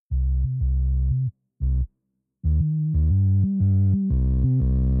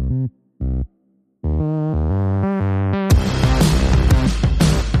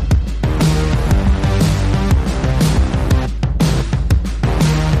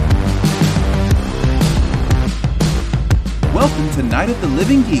to Night of the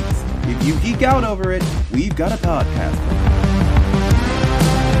Living Geeks. If you geek out over it, we've got a podcast.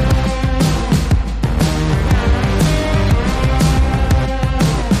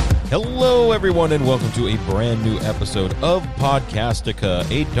 Hello, everyone, and welcome to a brand new episode of Podcastica,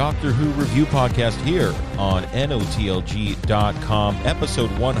 a Doctor Who review podcast here on NOTLG.com,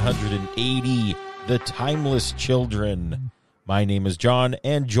 episode 180, The Timeless Children. My name is John,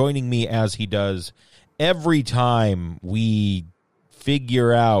 and joining me as he does every time we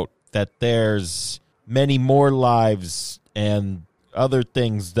figure out that there's many more lives and other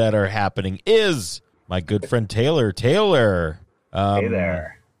things that are happening is my good friend Taylor. Taylor. Hey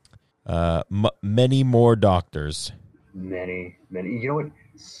there. Many more doctors. Many. You know what?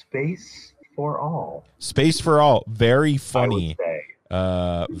 Space for all. Space for all. Very funny.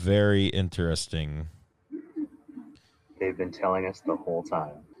 I would say. Very interesting. They've been telling us the whole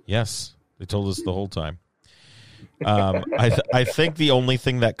time. Yes, they told us the whole time. I think the only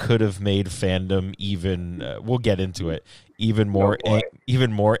thing that could have made fandom even we'll get into it even more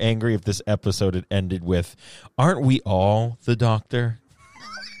angry if this episode had ended with, "Aren't we all the Doctor?"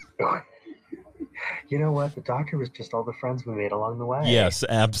 You know what? The Doctor was just all the friends we made along the way. Yes,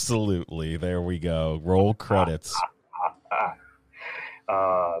 absolutely. There we go. Roll credits.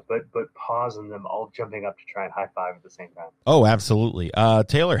 But pausing them, all jumping up to try and high five at the same time. Oh, absolutely.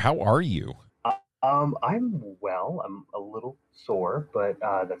 Taylor, how are you? I'm well. I'm a little sore, but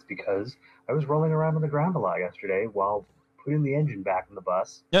that's because I was rolling around on the ground a lot yesterday while putting the engine back in the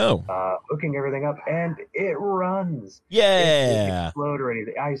bus. No. Hooking everything up, and it runs. Yeah. It didn't explode or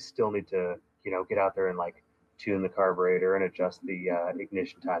anything. I still need to, get out there and tune the carburetor and adjust the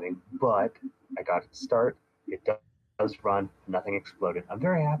ignition timing. But I got it to start. It does run. Nothing exploded. I'm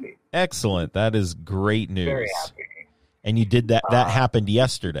very happy. Excellent. That is great news. Very happy. And you did that. That happened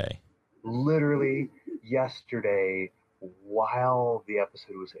yesterday. Literally yesterday while the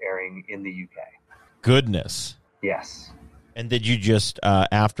episode was airing in the UK. Goodness. Yes. And did you just,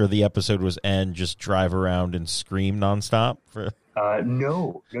 after the episode was end, just drive around and scream nonstop?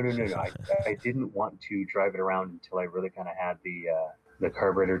 No. I didn't want to drive it around until I really kind of had the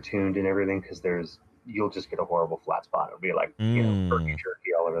carburetor tuned and everything, because you'll just get a horrible flat spot. It'll be like, turkey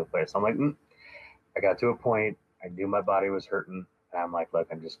jerky all over the place. I'm like, I got to a point. I knew my body was hurting. And I'm like, look,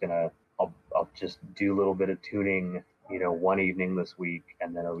 I'll just do a little bit of tuning, one evening this week,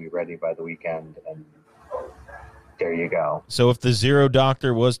 and then I'll be ready by the weekend. And there you go. So if the Zero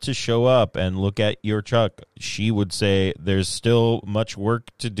Doctor was to show up and look at your truck, she would say there's still much work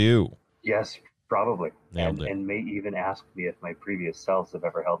to do. Yes, probably. And may even ask me if my previous selves have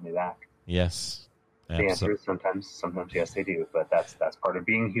ever held me back. Yes. The answer is sometimes yes, they do, but that's part of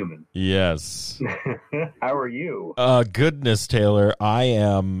being human. Yes. How are you? Goodness, Taylor, I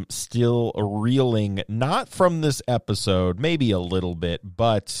am still reeling, not from this episode, maybe a little bit,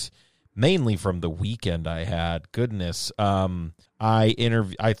 but mainly from the weekend I had. Goodness. I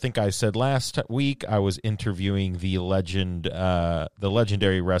think I said last week I was interviewing the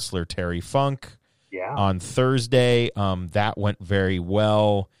legendary wrestler Terry Funk. Yeah. On Thursday. That went very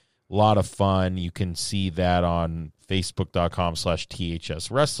well. A lot of fun. You can see that on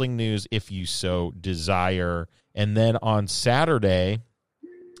Facebook.com/THS Wrestling News if you so desire. And then on Saturday,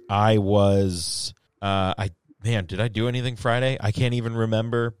 I was did I do anything Friday? I can't even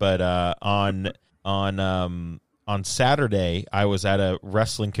remember. But on Saturday, I was at a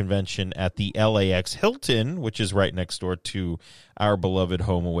wrestling convention at the LAX Hilton, which is right next door to our beloved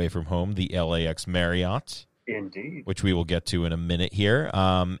home away from home, the LAX Marriott. Indeed. Which we will get to in a minute here.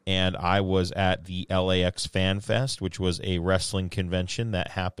 And I was at the LAX Fan Fest, which was a wrestling convention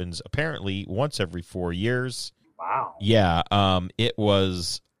that happens apparently once every 4 years. Wow. Yeah. It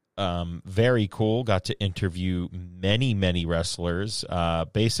was very cool. Got to interview many wrestlers.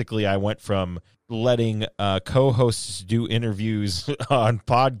 Basically, I went from letting co-hosts do interviews on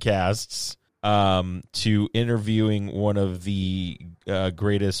podcasts to interviewing one of the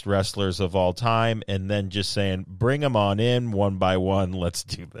greatest wrestlers of all time, and then just saying, bring them on in one by one. Let's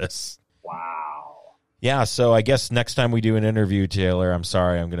do this. Wow. Yeah. So I guess next time we do an interview, Taylor, I'm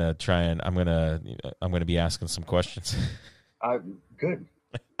sorry, I'm going to be asking some questions. Good.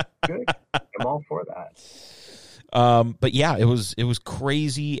 I'm all for that. But yeah, it was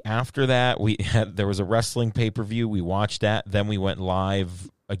crazy. After that, there was a wrestling pay-per-view. We watched that. Then we went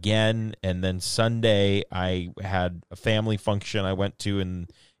live again. And then Sunday I had a family function I went to in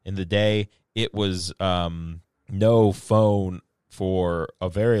the day. It was, no phone for a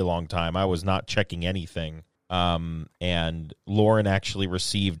very long time. I was not checking anything. And Lauren actually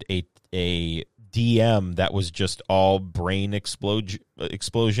received a DM that was just all brain explosion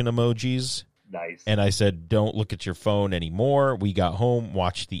emojis. Nice. And I said, don't look at your phone anymore. We got home,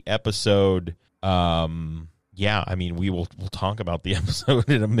 watched the episode. Yeah, I mean, we'll talk about the episode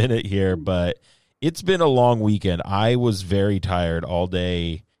in a minute here, but it's been a long weekend. I was very tired all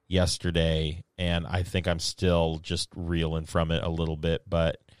day yesterday, and I think I'm still just reeling from it a little bit,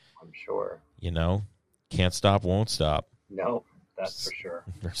 but I'm sure. Can't stop, won't stop. No, that's for sure.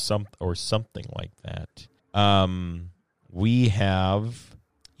 Or something like that. We have,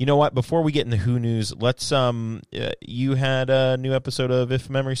 you know what? Before we get into Who News, let's you had a new episode of If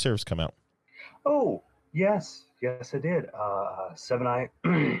Memory Serves come out. Oh, yes, I did. Seb and I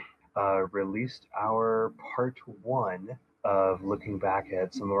released our part 1 of looking back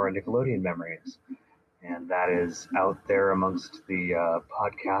at some of our Nickelodeon memories. And that is out there amongst the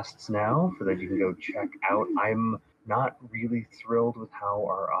podcasts now for that you can go check out. I'm not really thrilled with how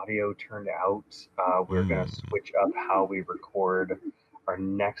our audio turned out. We're going to switch up how we record our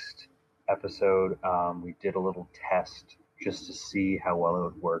next episode. We did a little test just to see how well it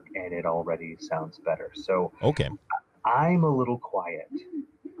would work, and it already sounds better. So okay, I'm a little quiet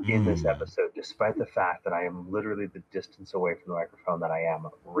in this episode, despite the fact that I am literally the distance away from the microphone that I am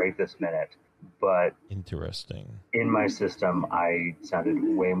right this minute. But interesting. In my system, I sounded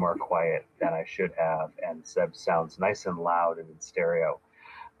way more quiet than I should have, and Seb sounds nice and loud and in stereo.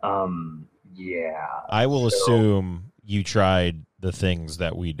 Yeah. I will assume you tried the things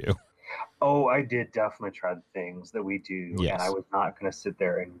that we do. Oh, I did definitely try the things that we do, yes. And I was not going to sit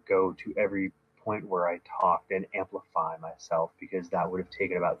there and go to every point where I talked and amplify myself, because that would have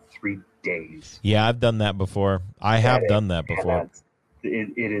taken about 3 days. Yeah, I've done that before. I have done that before.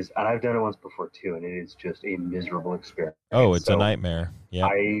 It is, and I've done it once before too, and it is just a miserable experience. Oh, it's a nightmare. Yeah.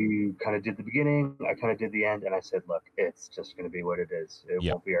 I kind of did the beginning, I kind of did the end, and I said, look, it's just going to be what it is. It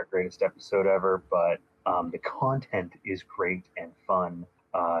won't be our greatest episode ever, but the content is great and fun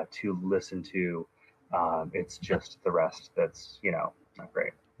to listen to. It's just the rest that's, not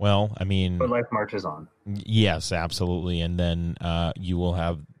great. Well, I mean... But life marches on. Yes, absolutely. And then you will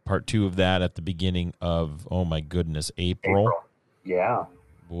have part 2 of that at the beginning of, oh my goodness, April. Yeah.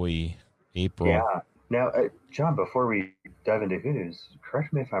 Boy, April. Yeah. Now, John, before we dive into Who News,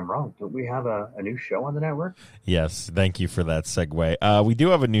 correct me if I'm wrong, don't we have a new show on the network? Yes, thank you for that segue. We do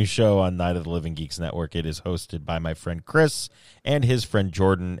have a new show on Night of the Living Geeks Network. It is hosted by my friend Chris and his friend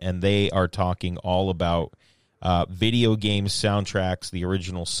Jordan, and they are talking all about video game soundtracks, the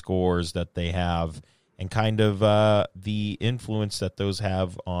original scores that they have, and kind of the influence that those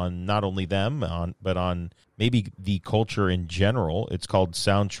have on not only them, but on maybe the culture in general. It's called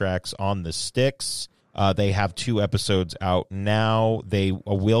Soundtracks on the Sticks. They have 2 episodes out now. They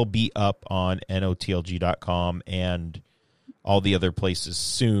will be up on notlg.com and all the other places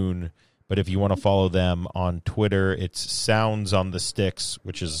soon. But if you want to follow them on Twitter, it's Sounds on the Sticks,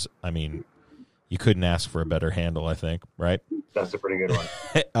 which is, I mean, you couldn't ask for a better handle, I think, right? That's a pretty good one.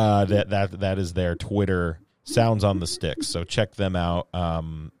 That is their Twitter, Sounds on the Sticks. So check them out.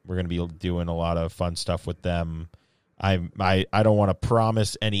 We're going to be doing a lot of fun stuff with them. I don't want to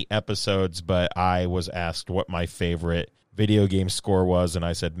promise any episodes, but I was asked what my favorite video game score was, and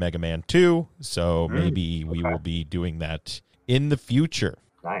I said Mega Man 2. So maybe we will be doing that in the future.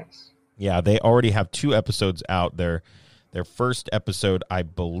 Nice. Yeah, they already have 2 episodes out there. Their first episode, I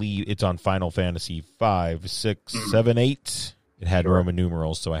believe, it's on Final Fantasy 5, 6, 7, 8. It had Roman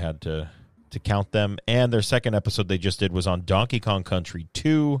numerals, so I had to count them. And their second episode they just did was on Donkey Kong Country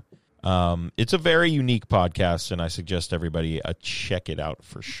 2. It's a very unique podcast, and I suggest everybody check it out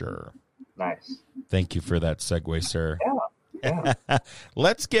for sure. Nice. Thank you for that segue, sir. Yeah.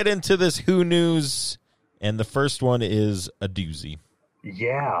 Let's get into this Who News, and the first one is a doozy.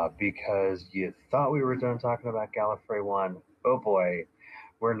 Yeah, because you thought we were done talking about Gallifrey 1. Oh boy,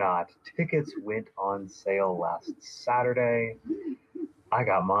 we're not. Tickets went on sale last Saturday. I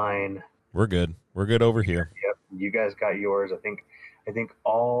got mine. We're good. We're good over here. Yep, you guys got yours. I think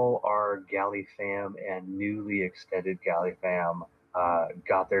all our Galley fam and newly extended Galley fam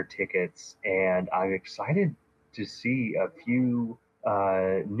got their tickets, and I'm excited to see a few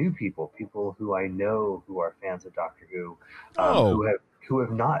new people who I know who are fans of Doctor Who, who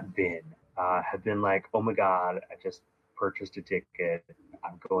have not been, have been like, oh my God, I just purchased a ticket.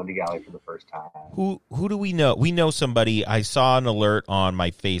 I'm going to Galley for the first time. Who do we know? We know somebody. I saw an alert on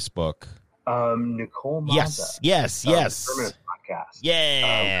my Facebook. Nicole Mazza. Yes. Permanent Podcast.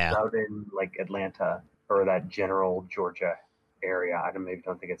 Yeah. Out in like Atlanta or that general Georgia area. I don't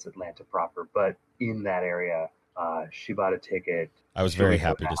think it's Atlanta proper, but in that area, she bought a ticket. I was very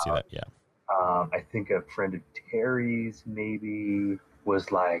happy to see that. Yeah. I think a friend of Terry's maybe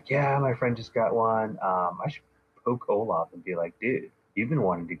was like, yeah, my friend just got one. I should poke Olaf and be like, dude, you've been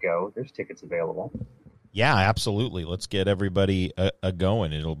wanting to go, there's tickets available. Yeah, absolutely. Let's get everybody a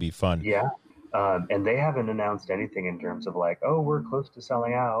going. It'll be fun. Yeah. And they haven't announced anything in terms of like, oh, we're close to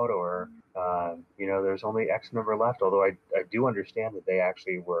selling out, or there's only X number left. Although I do understand that they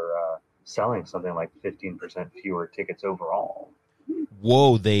actually were selling something like 15% fewer tickets overall.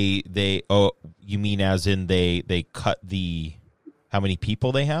 Whoa, you mean as in they cut how many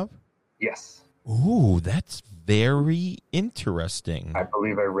people they have? Yes. Ooh, that's very interesting. I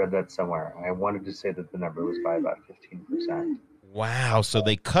believe I read that somewhere. I wanted to say that the number was by about 15%. Wow, so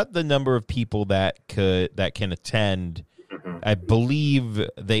they cut the number of people that can attend. Mm-hmm. I believe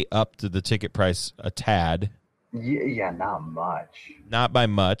they upped the ticket price a tad. Yeah, not much. Not by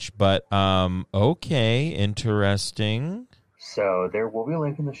much, but okay, interesting. So there will be a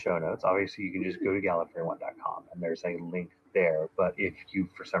link in the show notes. Obviously, you can just go to gallifrey1.com, and there's a link there. But if you,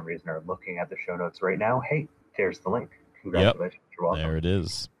 for some reason, are looking at the show notes right now, hey, there's the link. Congratulations. Yep. You're welcome. There it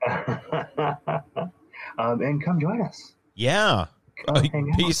is. And come join us. Yeah. Come hang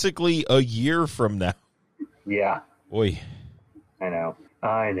out. Basically a year from now. Yeah. Oy. I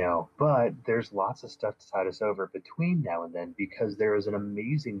know. But there's lots of stuff to tide us over between now and then, because there is an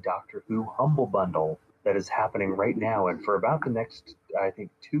amazing Doctor Who Humble Bundle that is happening right now. And for about the next, I think,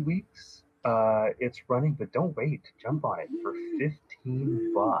 2 weeks, it's running. But don't wait. Jump on it. For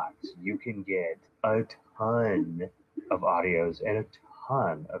 $15, you can get a ton of audios and a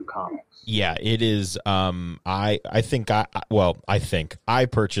ton of comics. Yeah, it is. I think I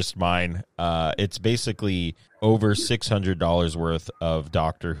purchased mine. It's basically over $600 worth of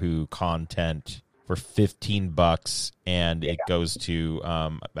Doctor Who content for $15, and it goes to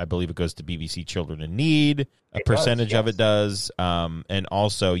I believe it goes to BBC Children in Need. A percentage of it does, and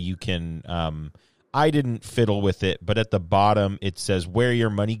also you can. I didn't fiddle with it, but at the bottom it says where your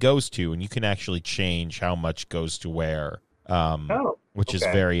money goes to, and you can actually change how much goes to where. Which is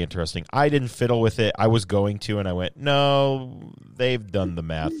very interesting. I didn't fiddle with it. I was going to, and I went, no, they've done the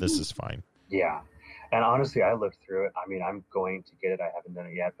math. This is fine. Yeah. And honestly, I looked through it. I mean, I'm going to get it. I haven't done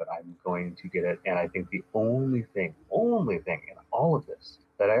it yet, but I'm going to get it. And I think the only thing in all of this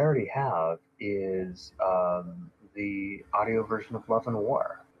that I already have is the audio version of Love and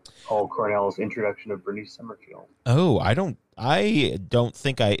War. Paul Cornell's introduction of Bernice Summerfield. Oh, I don't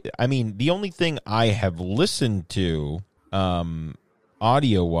think I mean, the only thing I have listened to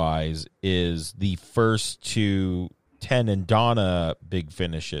audio-wise is the first two Ten and Donna big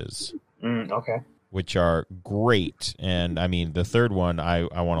finishes. Okay. Which are great. And I mean, the third one I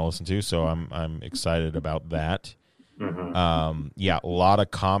want to listen to, so I'm excited about that. Mm-hmm. Yeah, a lot of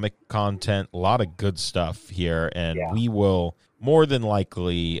comic content, a lot of good stuff here, and we will more than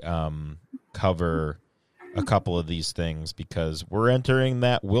likely cover a couple of these things because we're entering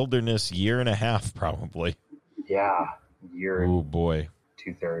that wilderness year and a half probably. Yeah, year. Oh boy,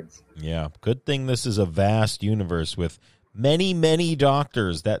 2/3. Yeah, good thing this is a vast universe with many, many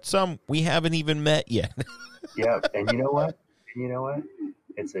doctors that some we haven't even met yet. Yeah, and you know what?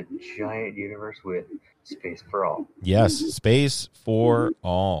 It's a giant universe with space for all. Yes, space for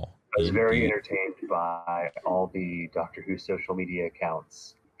all. I was very entertained by all the Doctor Who social media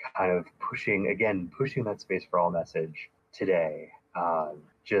accounts kind of pushing that space for all message today.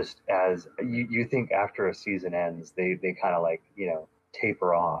 Just as you think after a season ends, they kind of like,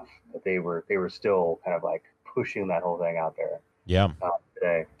 taper off, but they were still kind of like pushing that whole thing out there. Yeah.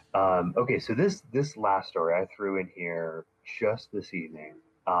 Today. Okay, so this last story I threw in here just this evening.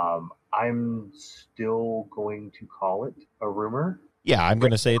 I'm still going to call it a rumor. Yeah, I'm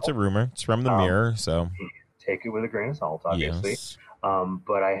going to say it's a rumor. It's from the Mirror, so take it with a grain of salt, obviously. Yes.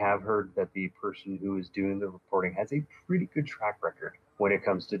 But I have heard that the person who is doing the reporting has a pretty good track record when it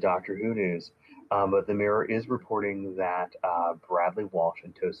comes to Doctor Who news. But the Mirror is reporting that Bradley Walsh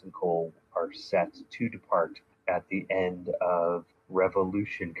and Tosin Cole are set to depart at the end of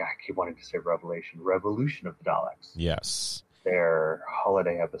Revolution. God, I keep wanting to say Revolution of the Daleks. Yes. Their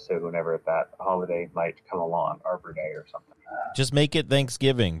holiday episode, whenever that holiday might come along, Arbor Day or something. Just make it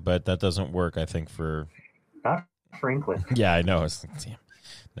Thanksgiving, but that doesn't work, I think, for... Not for England. Yeah, I know. Damn.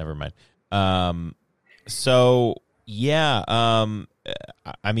 Never mind. So, yeah,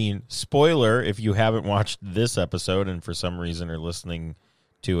 I mean, spoiler, if you haven't watched this episode and for some reason are listening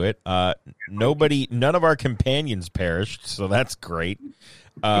to it, none of our companions perished, so that's great.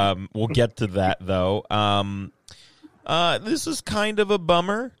 We'll get to that, though. This is kind of a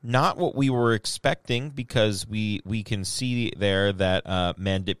bummer. Not what we were expecting, because we can see there that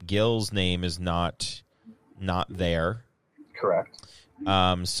Mandip Gill's name is not there. Correct.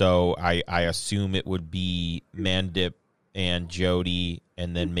 So I assume it would be Mandip and Jodie,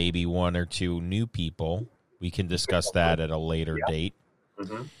 and then maybe one or two new people. We can discuss that at a later date.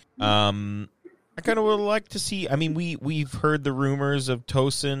 I kind of would like to see. I mean, we've heard the rumors of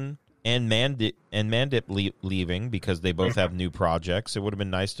Tosin and Mandip leaving because they both have new projects. It would have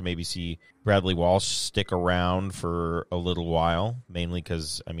been nice to maybe see Bradley Walsh stick around for a little while, mainly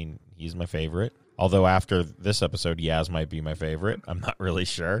because, I mean, he's my favorite. Although after this episode, Yaz might be my favorite. I'm not really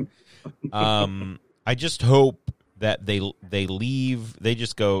sure. I just hope that they leave. They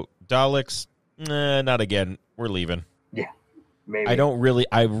just go, Daleks, not again. We're leaving. Yeah, maybe.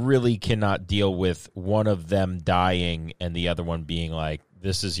 I really cannot deal with one of them dying and the other one being like,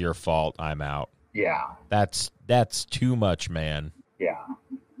 this is your fault, I'm out. Yeah. That's too much, man. Yeah.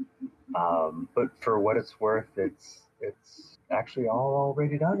 But for what it's worth, it's actually all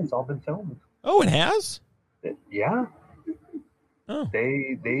already done. It's all been filmed. Oh, it has? Yeah. Oh.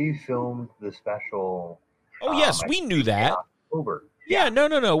 They filmed the special. Oh, yes, we knew that. October. Yeah,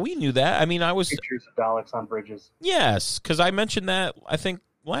 no, we knew that. I mean, I was... Pictures of Daleks on bridges. Yes, because I mentioned that, I think,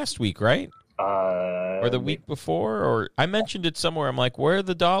 last week, right? Or the week before, or I mentioned it somewhere. I'm like, where are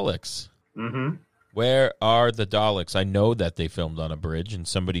the Daleks? Mm-hmm. Where are the Daleks? I know that they filmed on a bridge, and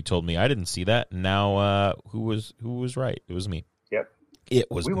somebody told me I didn't see that. And now, who was right? It was me. Yep, it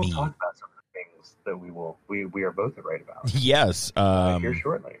was me. We will talk about some of the things that we are both right about. Yes, here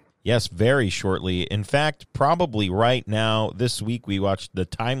shortly. Yes, very shortly. In fact, probably right now this week we watched The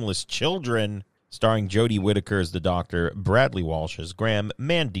Timeless Children, starring Jodie Whittaker as the Doctor, Bradley Walsh as Graham,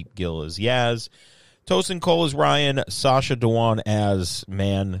 Mandeep Gill as Yaz, Tosin Cole as Ryan, Sasha Dewan as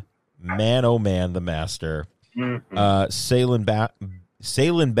man, oh man, the Master, Salen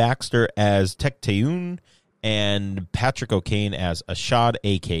Baxter as Tecteun, and Patrick O'Kane as Ashad,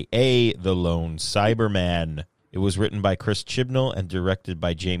 a.k.a. the Lone Cyberman. It was written by Chris Chibnall and directed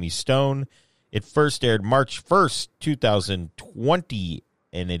by Jamie Stone. It first aired March 1st, 2020,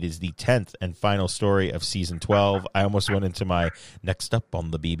 and it is the 10th and final story of Season 12. I almost went into my next up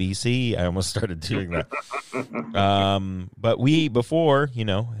on the BBC. I almost started doing that. But before,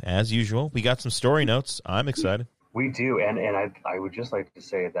 as usual, we got some story notes. I'm excited. We do, and I would just like to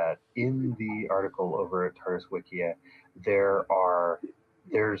say that in the article over at TARDIS Wikia,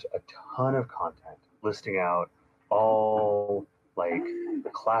 there's a ton of content listing out all like the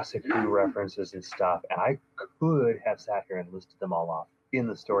classic Who references and stuff, and I could have sat here and listed them all off in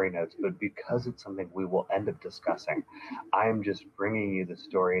the story notes, but because it's something we will end up discussing, I'm just bringing you the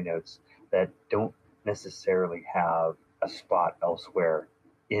story notes that don't necessarily have a spot elsewhere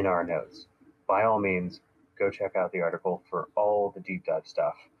in our notes. By all means, go check out the article for all the deep dive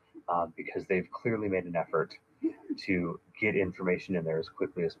stuff, because they've clearly made an effort to get information in there as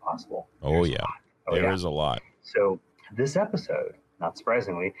quickly as possible. There is a lot. So this episode, not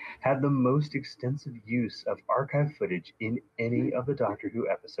surprisingly, had the most extensive use of archive footage in any of the Doctor Who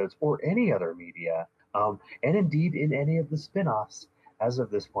episodes or any other media, and indeed in any of the spin-offs as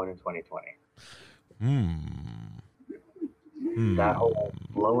of this point in 2020. That whole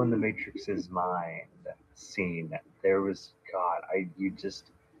blowing the Matrix's mind scene, there was, you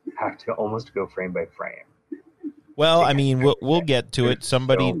just have to almost go frame by frame. Well, I mean, we'll get to it.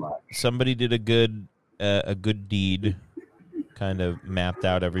 Somebody did a good deed, kind of mapped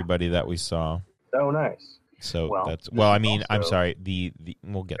out everybody that we saw. So nice. So I mean, I'm sorry.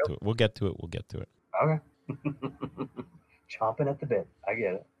 We'll get to it. We'll get to it. Okay. Chomping at the bit. I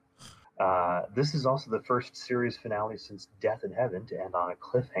get it. This is also the first series finale since Death in Heaven to end on a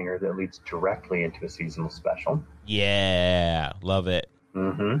cliffhanger that leads directly into a seasonal special. Yeah, love it.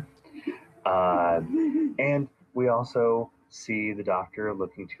 Mm-hmm. And we also see the Doctor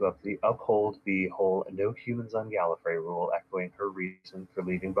looking to uphold the whole no humans on Gallifrey rule, echoing her reason for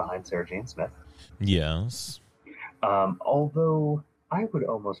leaving behind Sarah Jane Smith. Yes. Although I would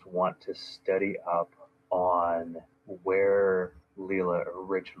almost want to study up on where Leela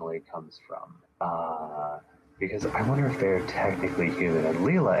originally comes from, because I wonder if they're technically human, and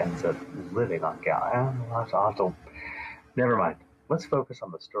Leela ends up living on Gallifrey. Never mind. Let's focus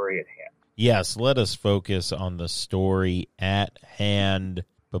on the story at hand. Yes, let us focus on the story at hand.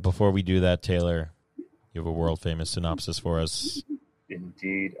 But before we do that, Taylor, you have a world-famous synopsis for us.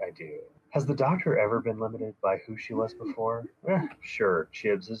 Indeed, I do. Has the Doctor ever been limited by who she was before? Sure,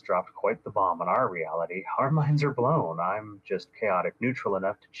 Chibs has dropped quite the bomb on our reality. Our minds are blown. I'm just chaotic neutral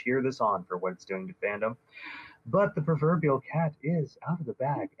enough to cheer this on for what it's doing to fandom. But the proverbial cat is out of the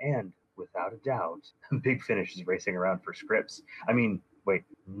bag, and without a doubt, Big Finish is racing around for scripts. I mean, wait,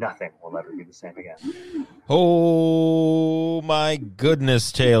 nothing will ever be the same again. Oh, my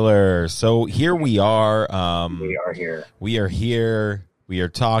goodness, Taylor. So here we are. We are here. We are here. We are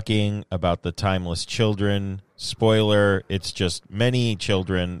talking about the Timeless Children. Spoiler, it's just many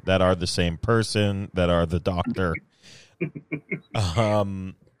children that are the same person, that are the Doctor.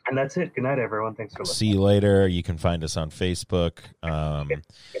 And that's it. Good night, everyone. Thanks for listening. See you later. You can find us on Facebook.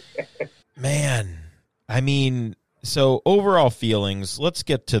 Man, I mean, so overall feelings, let's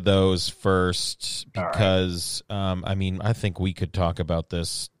get to those first because, I mean, I think we could talk about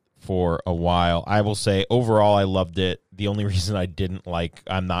this for a while. I will say overall, I loved it. The only reason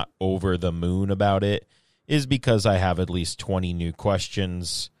I'm not over the moon about it is because I have at least 20 new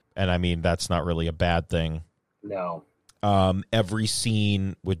questions. And I mean, that's not really a bad thing. No. Every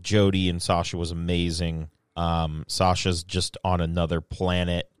scene with Jodie and Sasha was amazing. Sasha's just on another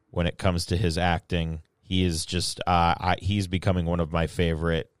planet when it comes to his acting. He is just, he's becoming one of my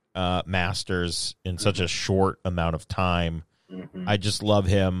favorite masters in such a short amount of time. Mm-hmm. I just love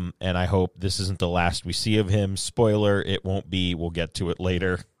him, and I hope this isn't the last we see of him. Spoiler, it won't be. We'll get to it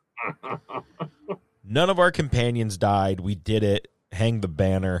later. None of our companions died. We did it. Hang the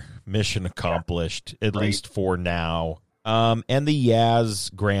banner. Mission accomplished, at least for now. And the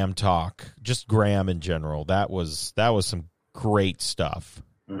Yaz Graham talk, just Graham in general. That was some great stuff.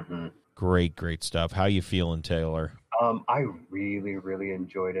 Mm-hmm. Great stuff. How you feeling, Taylor? I really, really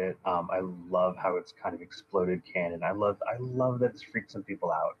enjoyed it. I love how it's kind of exploded canon. I love that it's freaked some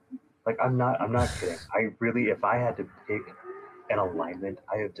people out. Like, I'm not kidding. I really, if I had to pick an alignment,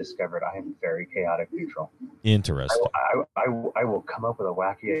 I have discovered I am very chaotic neutral. Interesting. I will come up with a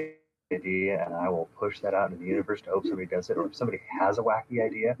wacky idea and I will push that out into the universe to hope somebody does it. Or if somebody has a wacky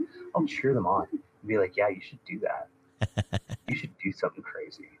idea, I'll cheer them on and be like, yeah, you should do that. You should do something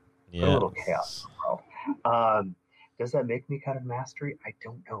crazy. Put a little chaos in the world. Does that make me kind of mastery? I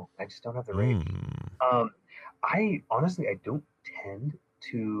don't know. I just don't have the rage. I honestly, I don't tend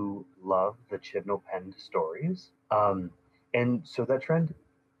to love the Chibnall penned stories. And so that trend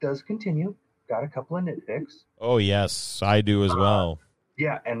does continue. Got a couple of nitpicks. Oh, yes, I do as well.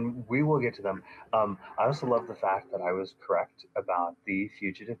 Yeah, and we will get to them. I also love the fact that I was correct about the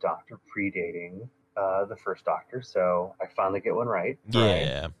Fugitive Doctor predating the first Doctor, so I finally get one right.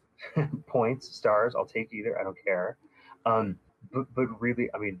 Yeah. Right? Points, stars, I'll take either. I don't care. But really,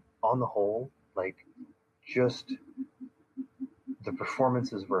 I mean, on the whole, like, just the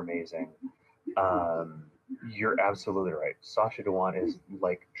performances were amazing. You're absolutely right. Sacha Dhawan is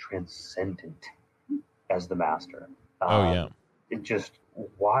like transcendent as the Master. It just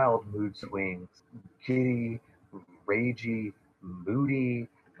wild mood swings, giddy, ragey, moody.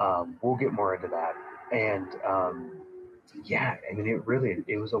 We'll get more into that. And yeah, I mean,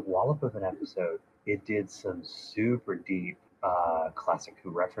 it was a wallop of an episode. It did some super deep Classic Who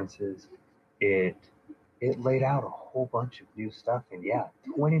references. It laid out a whole bunch of new stuff, and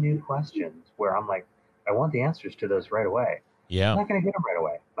 20 new questions where I'm like, I want the answers to those right away. Yeah. I'm not going to get them right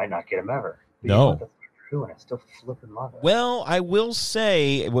away. Might not get them ever. But no. You know, that's true, and I still flipping love it. Well, I will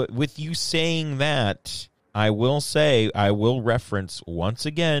say, with you saying that, I will reference once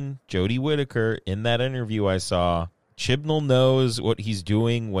again Jodie Whittaker in that interview I saw. Chibnall knows what he's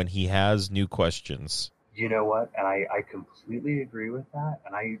doing when he has new questions. You know what? And I completely agree with that.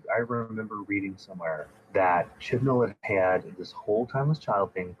 And I remember reading somewhere that Chibnall had this whole Timeless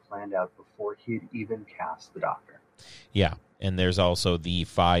Child thing planned out before he had even cast the Doctor. Yeah, and there's also the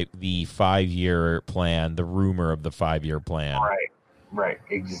 5-year plan, the rumor of the 5-year plan. Right,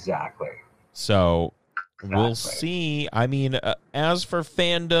 exactly. So we'll see. I mean, as for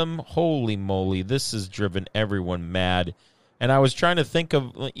fandom, holy moly, this has driven everyone mad. And I was trying to think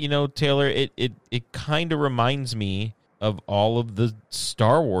of, Taylor, it kind of reminds me of all of the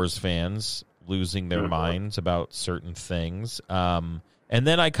Star Wars fans losing their minds about certain things. And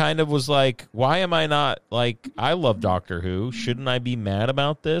then I kind of was like, why am I not, like, I love Doctor Who. Shouldn't I be mad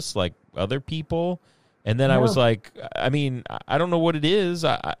about this like other people? And then I was like, I mean, I don't know what it is.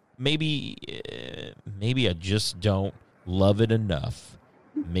 Maybe I just don't love it enough.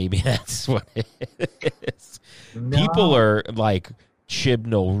 Maybe that's what it is. No. People are like,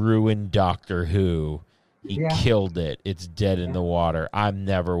 Chibnall ruined Doctor Who. He killed it. It's dead in the water. I'm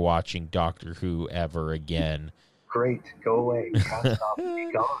never watching Doctor Who ever again. Great. Go away. Cast it off.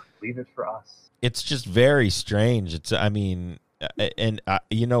 Be gone. Leave it for us. It's just very strange. It's, I mean, and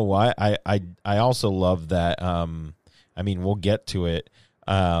you know what? I also love that. I mean, we'll get to it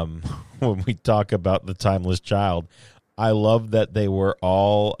when we talk about the Timeless Child. I love that they were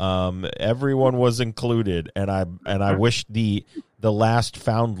all, everyone was included, and I wish the last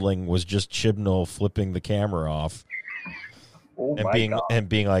foundling was just Chibnall flipping the camera off, and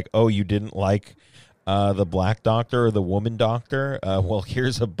being like, "Oh, you didn't like the Black Doctor or the Woman Doctor? Well,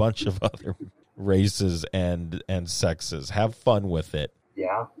 here's a bunch of other races and sexes. Have fun with it."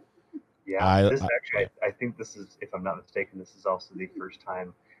 Yeah. I think this is, if I'm not mistaken, this is also the first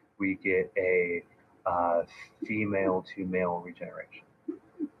time we get a female to male regeneration,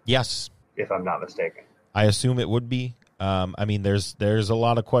 Yes, if I'm not mistaken. I assume it would be. I mean, there's a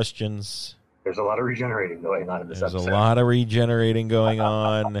lot of questions. There's a lot of regenerating going on in this There's episode. a lot of regenerating going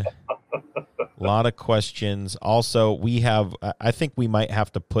on. A lot of questions. Also, I think we might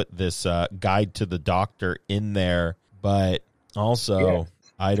have to put this guide to the doctor in there, but also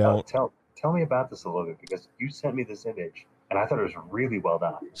I don't. Tell me about this a little bit, because you sent me this image and I thought it was really well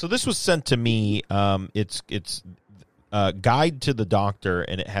done. So this was sent to me. It's guide to the doctor,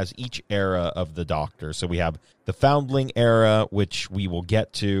 and it has each era of the doctor. So we have the foundling era, which we will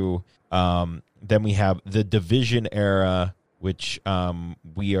get to. Then we have the division era, which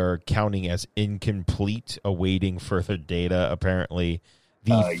we are counting as incomplete, awaiting further data, apparently.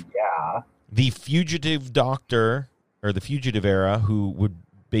 The fugitive doctor, or the fugitive era, who would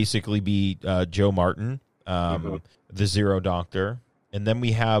basically be Joe Martin, the Zero Doctor. And then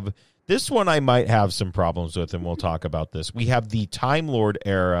we have, this one I might have some problems with, and we'll talk about this. We have the Time Lord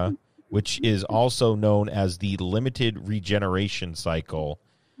era, which is also known as the limited regeneration cycle.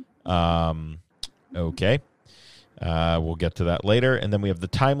 Okay. We'll get to that later. And then we have the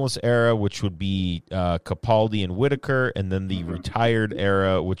Timeless era, which would be Capaldi and Whitaker. And then the retired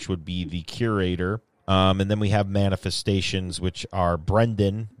era, which would be the Curator. And then we have Manifestations, which are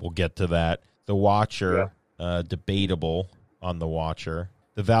Brendan. We'll get to that. The Watcher, debatable on the Watcher.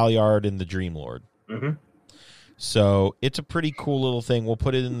 The Valyard and the Dream Lord. Mm-hmm. So it's a pretty cool little thing. We'll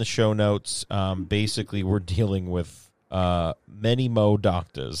put it in the show notes. Basically, we're dealing with many Mo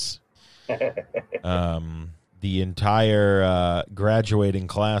Doctors. The entire graduating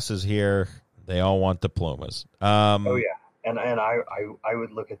classes here, they all want diplomas. Oh yeah, and I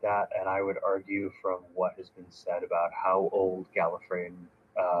would look at that, and I would argue from what has been said about how old Gallifreyan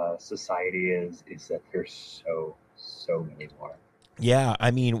society is that there's so many more. Yeah,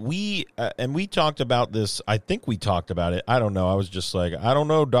 I mean, we talked about this. I think we talked about it. I don't know. I was just like, I don't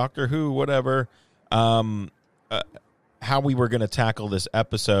know, Doctor Who, whatever. How we were going to tackle this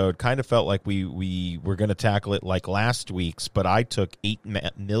episode, kind of felt like we were going to tackle it like last week's, but I took 8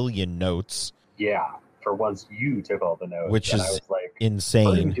 million notes. Yeah, for once you took all the notes, which is I was like, insane.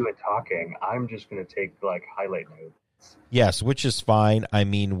 We're going to do it talking. I'm just going to take like highlight notes. Yes, which is fine. I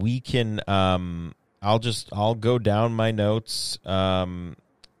mean, we can. I'll go down my notes. Man,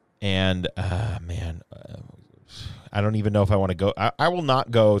 I don't even know if I want to go. I will not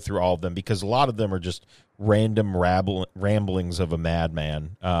go through all of them, because a lot of them are just random ramblings of a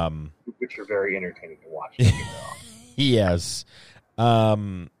madman. Which are very entertaining to watch. Yes.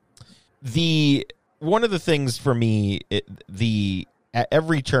 One of the things for me, at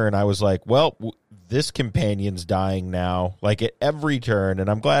every turn, I was like, well, this companion's dying now, like at every turn, and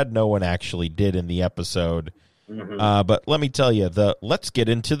I'm glad no one actually did in the episode. Mm-hmm. But let me tell you, let's get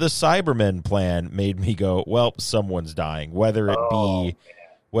into the Cybermen plan made me go, well, someone's dying, whether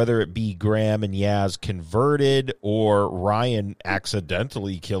it be Graham and Yaz converted or Ryan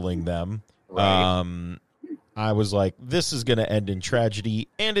accidentally killing them. Right. I was like, this is going to end in tragedy,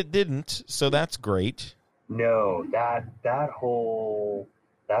 and it didn't, so that's great. No, that whole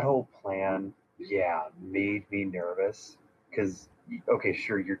plan, made me nervous, because okay,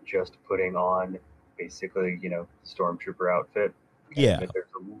 sure, you're just putting on basically, stormtrooper outfit. Yeah, there's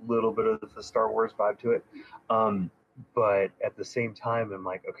a little bit of the Star Wars vibe to it, but at the same time, I'm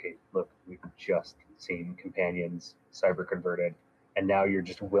like, okay, look, we've just seen companions cyber converted, and now you're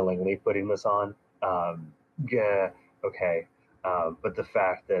just willingly putting this on. Okay, but the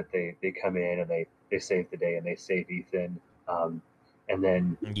fact that they come in and they save the day and they save Ethan, and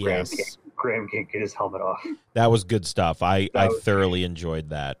then yes. Graham can't get his helmet off. That was good stuff. I thoroughly enjoyed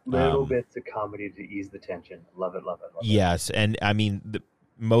that. Little bits of comedy to ease the tension. Love it. Yes, and I mean,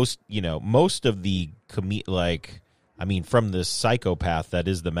 most of the from this psychopath that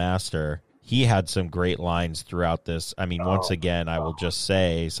is the Master, he had some great lines throughout this. I mean, once again, I will just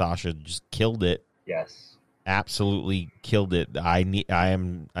say Sasha just killed it. Yes. Absolutely killed it.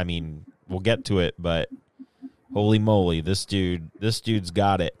 We'll get to it, but holy moly, this dude's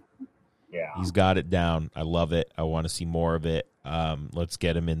got it. Yeah. He's got it down. I love it. I want to see more of it. Let's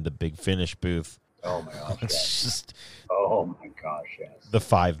get him in the Big Finish booth. Oh my gosh. Yes. Oh my gosh, yes. The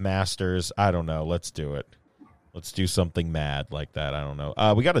 5 Masters. I don't know. Let's do it. Let's do something mad like that. I don't know.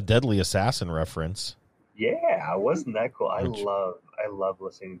 We got a Deadly Assassin reference. Yeah, wasn't that cool? I love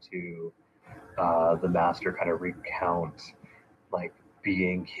listening to the Master kind of recount like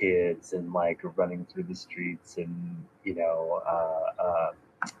being kids and like running through the streets and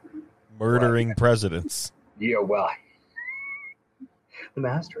murdering presidents. Yeah, well, the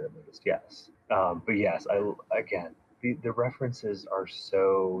Master at least, yes. But yes, the references are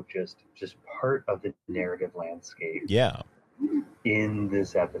so just part of the narrative landscape Yeah, in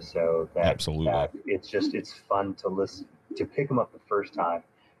this episode that absolutely. that it's fun to listen to, pick them up the first time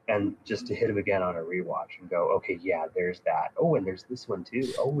and just to hit them again on a rewatch and go, okay, yeah, there's that. Oh, and there's this one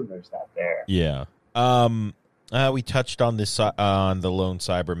too. Oh, and there's that there. Yeah. We touched on this on the Lone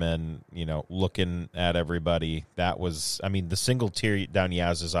Cybermen, looking at everybody. That was, the single tear down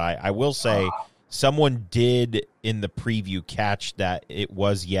Yaz's eye. I will say someone did in the preview catch that it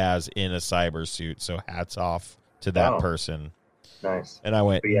was Yaz in a cyber suit, so hats off to that person. Nice. And I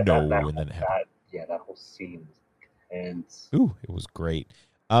went, yeah, no, and then it happened. That whole scene was intense. Ooh, it was great.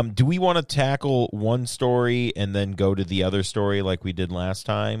 Do we want to tackle one story and then go to the other story like we did last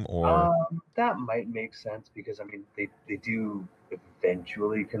time, or that might make sense because they do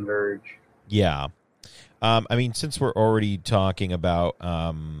eventually converge. Yeah. Since we're already talking about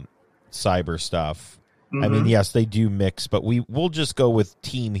cyber stuff, yes, they do mix, but we'll just go with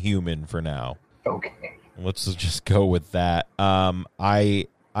Team Human for now. Okay. Let's just go with that. I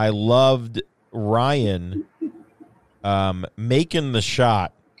loved Ryan making the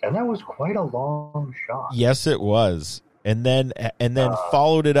shot. And that was quite a long shot. Yes, it was. And then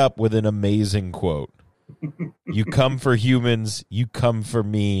followed it up with an amazing quote. You come for humans, you come for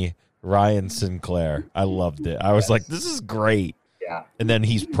me, Ryan Sinclair. I loved it. I was like, this is great. Yeah. And then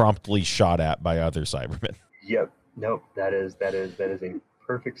he's promptly shot at by other Cybermen. Yep. Nope. That is a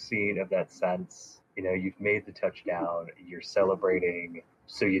perfect scene of that sense. You've made the touchdown, you're celebrating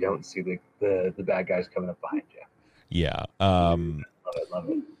so you don't see the bad guys coming up behind you. Yeah. Love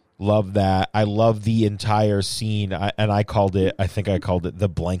it. Love that. I love the entire scene. I think I called it the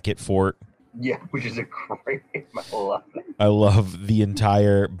blanket fort. Yeah, which is a great name. I love it. I love the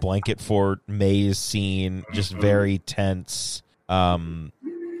entire blanket fort maze scene. Just very tense.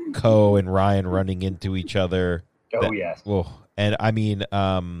 Ko and Ryan running into each other. Oh, yes. Well, and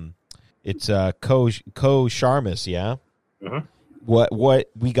it's Ko Sharmus, yeah? Mm-hmm. What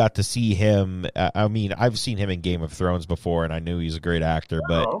we got to see him, I've seen him in Game of Thrones before, and I knew he's a great actor,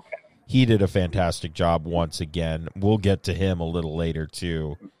 but he did a fantastic job once again. We'll get to him a little later,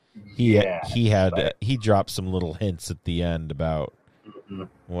 too. He dropped some little hints at the end about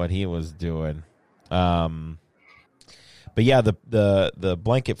what he was doing. But yeah, the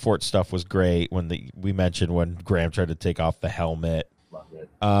blanket fort stuff was great we mentioned when Graham tried to take off the helmet. Loved it.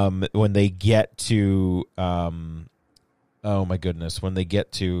 When they get to oh my goodness, when they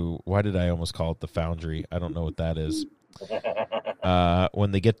get to, why did I almost call it the Foundry? I don't know what that is.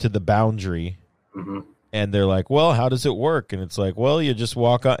 When they get to the Boundary, and they're like, well, how does it work? And it's like, well, you just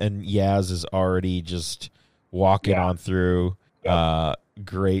walk on, and Yaz is already just walking on through.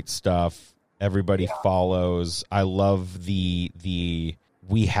 Great stuff. Everybody follows. I love the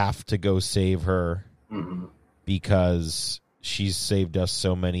we have to go save her because she's saved us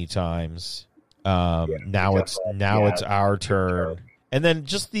so many times. Now it's our turn. And then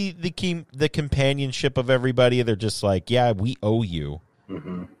just the companionship of everybody. They're just like, yeah, we owe you.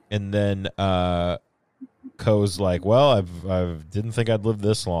 And then Ko's like, well, I didn't think I'd live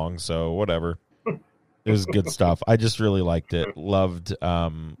this long, so whatever. It was good stuff. I just really liked it. Loved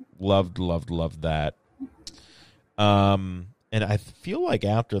that. And I feel like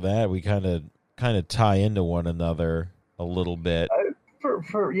after that we kind of tie into one another a little bit. For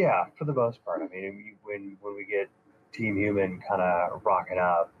the most part. When we get Team Human kind of rocking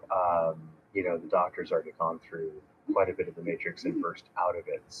up, the Doctor's already gone through quite a bit of the Matrix and burst out of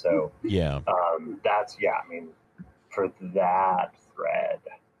it. So for that thread.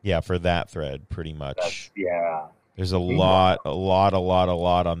 Yeah, for that thread, pretty much. Yeah. There's a lot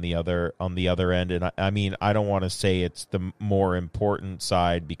on the other end, and I don't want to say it's the more important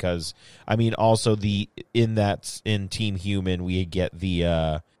side because also in Team Human we get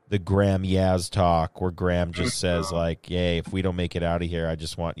the Graham Yaz talk where Graham just says like, "Hey, if we don't make it out of here, I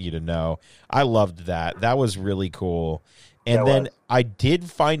just want you to know." I loved that. That was really cool. And then I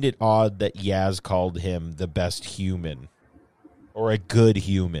did find it odd that Yaz called him the best human or a good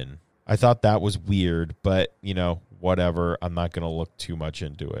human. I thought that was weird, but, whatever. I'm not going to look too much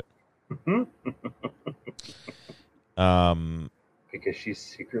into it. Because she's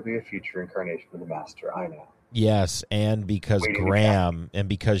secretly a future incarnation of the Master. I know. Yes, and because Graham, and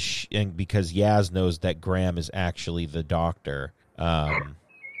because Yaz knows that Graham is actually the Doctor.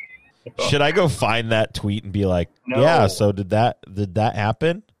 Should I go find that tweet and be like, no. Yeah, so did that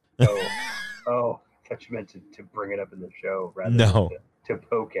happen? Oh, I thought you meant to bring it up in the show rather than to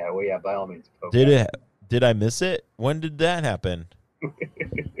poke at. Well, yeah, by all means, poke Did I miss it? When did that happen?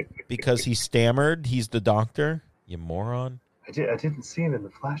 Because he stammered? He's the Doctor? You moron. I didn't see him in the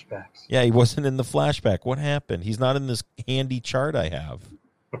flashbacks. Yeah, he wasn't in the flashback. What happened? He's not in this handy chart I have.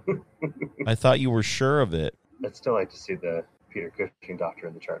 I thought you were sure of it. I'd still like to see the Peter Cushing doctor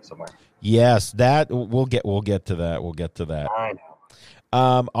in the chart somewhere. Yes, that we'll get to that. We'll get to that. I know.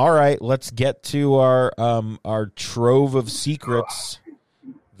 All right, let's get to our trove of secrets.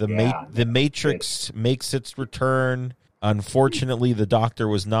 The Matrix makes its return. Unfortunately, the doctor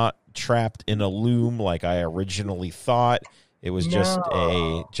was not trapped in a loom like I originally thought. It was just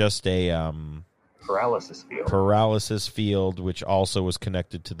a paralysis field, which also was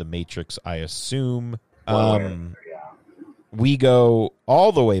connected to the Matrix, I assume. We go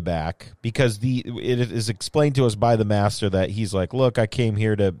all the way back because it is explained to us by the master that he's like, look, I came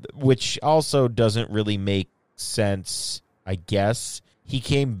here to, which also doesn't really make sense, I guess. He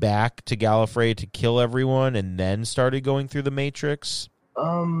came back to Gallifrey to kill everyone and then started going through the Matrix.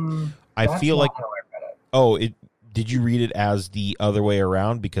 I feel like, how I read it. Did you read it as the other way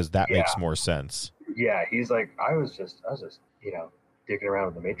around? Because that makes more sense. Yeah, he's like, I was just, digging around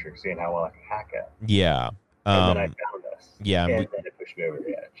with the Matrix, seeing how well I can hack it. Yeah. And then I found this. Yeah. And then it pushed me over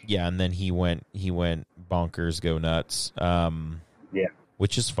the edge. Yeah, and then he went bonkers, go nuts. Yeah.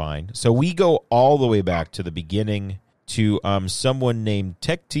 Which is fine. So we go all the way back to the beginning to someone named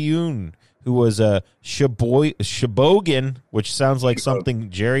Tecteun, who was a Shebogan, which sounds like something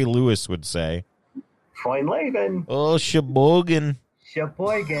Jerry Lewis would say. Freundleben. Oh, Shebogan.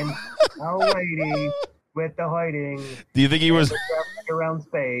 Sheboygan, a lady with the hiding. Do you think he was around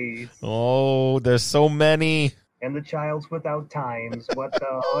space? Oh, there's so many. And the child's without times. What the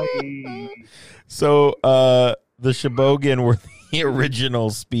hoy? So, the Shebogan were the original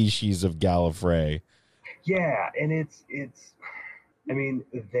species of Gallifrey. Yeah, and it's. I mean,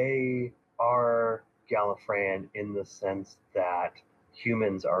 they are Gallifreyan in the sense that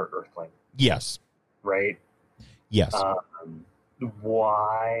humans are Earthling. Yes. Right. Yes.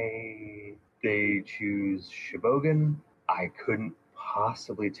 Why they choose Shebogan, I couldn't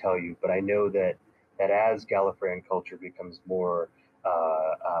possibly tell you, but I know that as Gallifreyan culture becomes more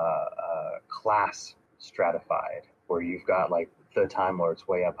class stratified, where you've got like the Time Lords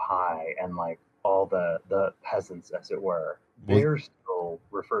way up high and like all the peasants, as it were, they're still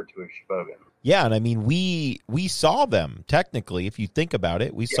referred to as Shebogan. Yeah, and I mean we saw them technically, if you think about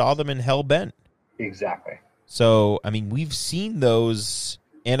it, we saw them in Hellbent. Exactly. So, I mean, we've seen those,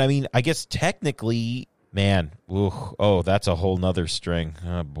 and I mean, I guess technically, man, that's a whole nother string.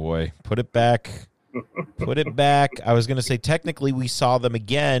 Oh, boy. Put it back. Put it back. I was going to say, technically, we saw them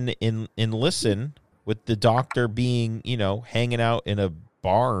again in Listen, with the doctor being, hanging out in a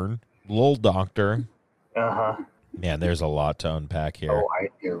barn. Lol doctor. Uh-huh. Man, there's a lot to unpack here. Oh,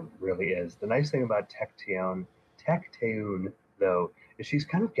 there really is. The nice thing about Tecteun, though, is she's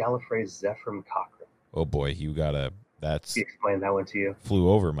kind of Gallifrey's Zephram Cochrane. Oh boy, that's... He explained that one to you? Flew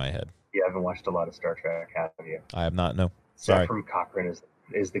over my head. You haven't watched a lot of Star Trek, have you? I have not, no. Sorry. Zephram Cochrane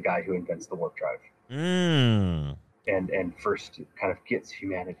is the guy who invents the warp drive. And first kind of gets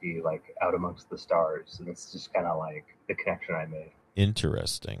humanity like out amongst the stars. And it's just kind of like the connection I made.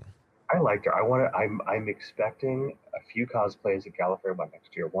 Interesting. I liked her. I'm expecting a few cosplays at Gallifrey by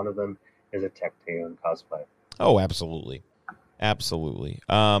next year. One of them is a Tecteun cosplay. Oh, absolutely. Absolutely.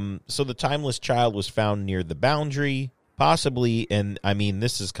 So the Timeless Child was found near the Boundary, possibly, and I mean,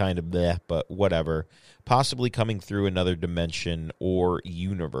 this is kind of bleh, but whatever, possibly coming through another dimension or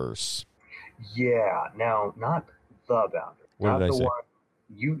universe. Yeah. Now, not the Boundary. What did I say?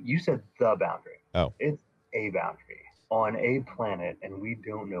 You said the Boundary. Oh. It's a boundary on a planet, and we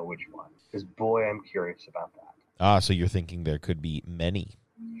don't know which one. Because, boy, I'm curious about that. So you're thinking there could be many.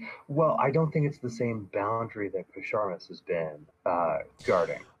 Well, I don't think it's the same boundary that Pisharmus has been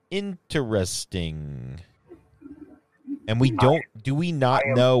guarding. Interesting. And do we not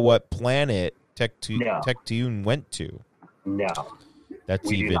know what planet Tecteun went to? No.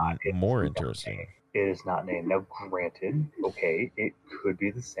 That's even more interesting. It is not named. Now, granted, okay, it could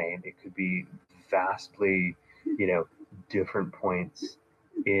be the same. It could be vastly, different points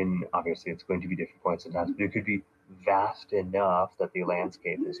obviously it's going to be different points in time, but it could be vast enough that the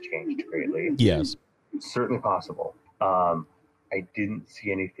landscape has changed greatly. Yes. Certainly possible. I didn't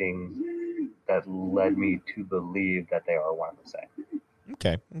see anything that led me to believe that they are one and the same.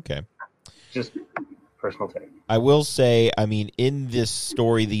 Okay. Just personal take. I will say, I mean, in this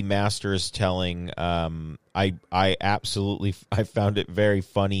story the Master is telling, I found it very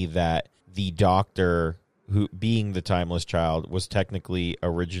funny that the Doctor, who being the Timeless Child, was technically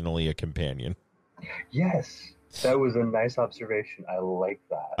originally a companion. Yes. That was a nice observation. I like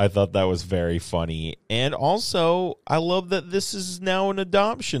that. I thought that was very funny. And also, I love that this is now an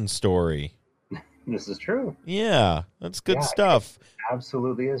adoption story. This is true. Yeah, that's good Yeah, stuff. it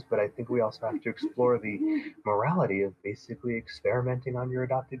absolutely is. But I think we also have to explore the morality of basically experimenting on your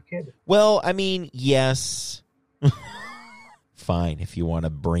adopted kid. Well, I mean, yes. Fine, if you want to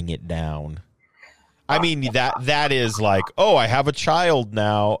bring it down. I mean, that is like, oh, I have a child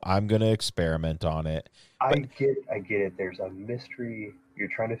now. I'm going to experiment on it. I get it. There's a mystery. You're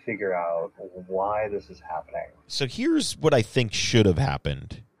trying to figure out why this is happening. So here's what I think should have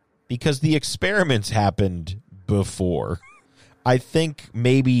happened. Because the experiments happened before. I think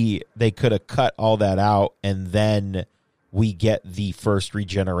maybe they could have cut all that out, and then we get the first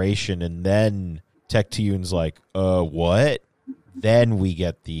regeneration, and then Tecteun's like, what? Then we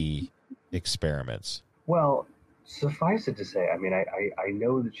get the experiments. Well, suffice it to say, I mean, I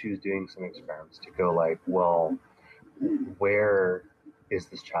know that she was doing some experiments to go like, well, where is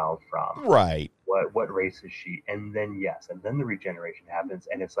this child from? Right. What race is she? And then and then the regeneration happens,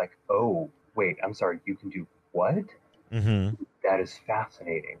 and it's like, oh, wait, I'm sorry, you can do what? Mm-hmm. That is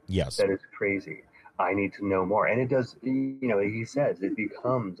fascinating. Yes. That is crazy. I need to know more. And it does, he says it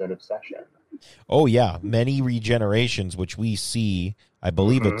becomes an obsession. Oh yeah, many regenerations, which we see. I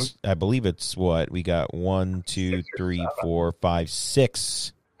believe it's what we got 1, 2, 3, 4, 5,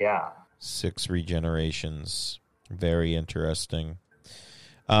 6. Yeah, 6 regenerations. Very interesting.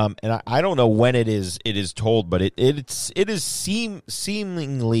 And I don't know when it is told, but it is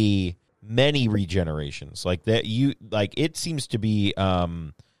seemingly many regenerations. Like that it seems to be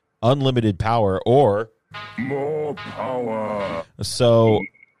unlimited power or more power. So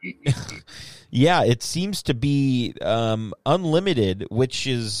yeah, it seems to be unlimited, which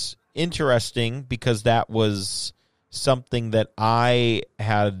is interesting because that was something that I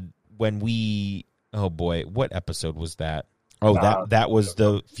had when we what episode was that? Oh, that was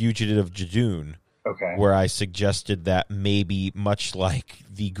the Fugitive Jadoon. Okay. Where I suggested that maybe much like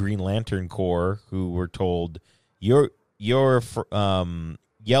the Green Lantern Corps, who were told your yellow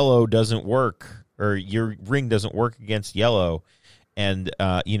doesn't work, or your ring doesn't work against yellow, and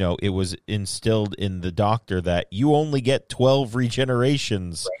it was instilled in the Doctor that you only get 12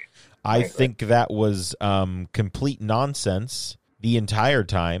 regenerations. Right. I think that was complete nonsense the entire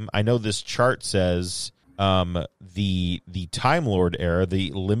time. I know this chart says the Time Lord era,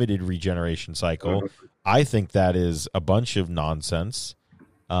 the limited regeneration cycle. Mm-hmm. I think that is a bunch of nonsense.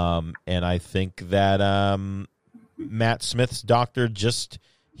 And I think that Matt Smith's Doctor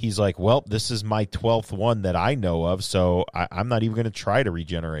he's like, well, this is my 12th one that I know of, so I'm not even going to try to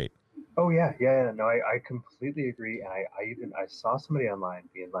regenerate. Oh yeah. No, I completely agree. And I saw somebody online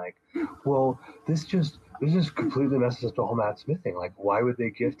being like, well, this just completely messes up the whole Matt Smith thing. Like, why would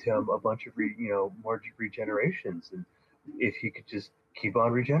they gift him a bunch of more regenerations, and if he could just keep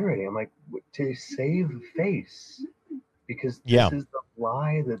on regenerating? I'm like, to save face, because this is the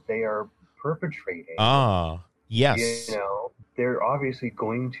lie that they are perpetrating. Yes. They're obviously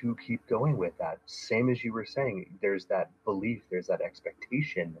going to keep going with that. Same as you were saying, there's that belief, there's that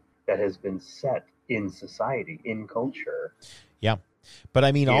expectation that has been set in society, in culture. Yeah. But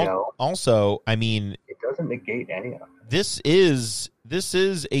I mean, also, I mean, it doesn't negate any of it. This is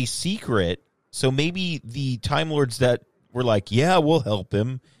a secret. So maybe the Time Lords that were like, yeah, we'll help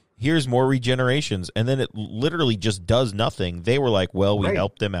him. Here's more regenerations. And then it literally just does nothing. They were like, well, we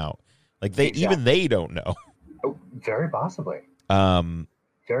helped him out. Like even they don't know. Oh, very possibly.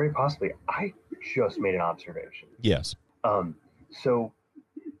 Very possibly. I just made an observation. Yes. So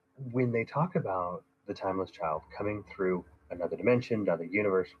when they talk about the timeless child coming through another dimension, another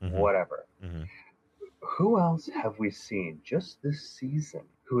universe, whatever, who else have we seen just this season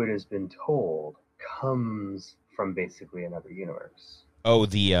who it has been told comes from basically another universe? Oh,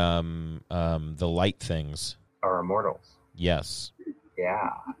 the light things are immortals. Yes.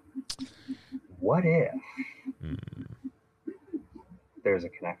 Yeah. What if there's a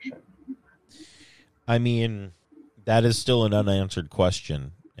connection? I mean, that is still an unanswered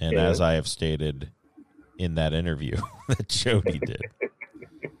question. And as I have stated in that interview that Jody did,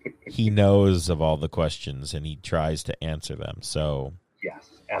 he knows of all the questions and he tries to answer them. So yes,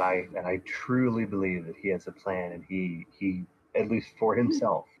 and I truly believe that he has a plan, and he at least for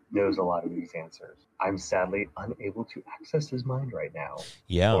himself knows a lot of these answers. I'm sadly unable to access his mind right now.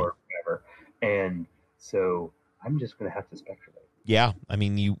 Yeah. Or whatever. And so I'm just going to have to speculate. Yeah, I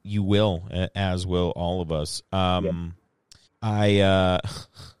mean, you will, as will all of us.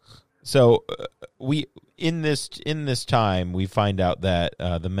 We in this time we find out that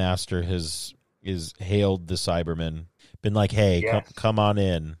the Master is hailed the Cybermen, been like, hey, come on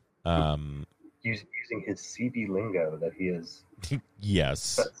in. Using his CB lingo that he is.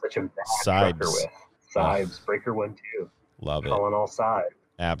 Yes. Such a bad trucker with. Sibes, Breaker 1-2. Love it. Calling all sides.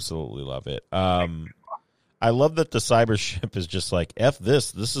 Absolutely love it. I love that the cyber ship is just like, F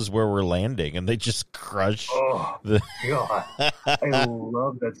this is where we're landing, and they just crush the God. I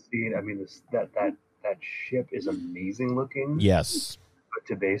love that scene. I mean, that ship is amazing looking. Yes. But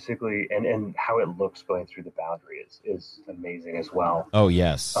to basically and how it looks going through the boundary is amazing as well. Oh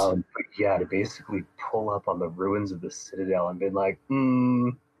yes. But yeah, to basically pull up on the ruins of the Citadel and be like,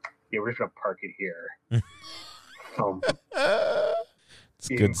 yeah, we're just gonna park it here. It's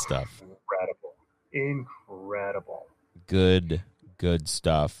good stuff. Incredible. Good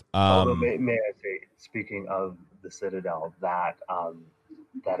stuff. Although may I say, speaking of the Citadel, that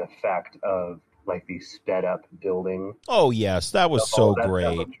effect of like the sped up building. Oh yes, that was so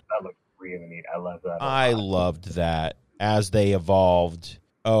great. That looked really neat. I love that. I loved that as they evolved.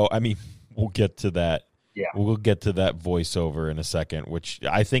 Oh, I mean, we'll get to that. Yeah, we'll get to that voiceover in a second, which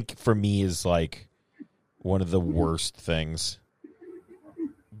I think for me is like one of the worst things.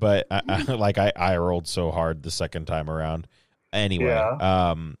 But I rolled so hard the second time around. Anyway,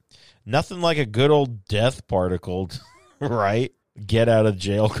 nothing like a good old death particle, right? Get out of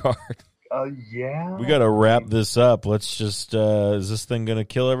jail card. Yeah. We got to wrap this up. Let's just is this thing going to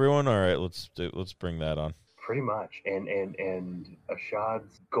kill everyone? All right, let's bring that on. Pretty much. And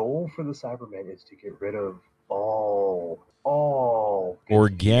Ashad's goal for the Cybermen is to get rid of all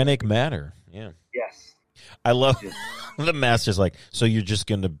organic matter. Yeah. Yes. I love the Master's like, so you're just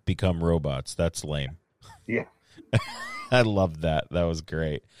going to become robots. That's lame. Yeah. I love that. That was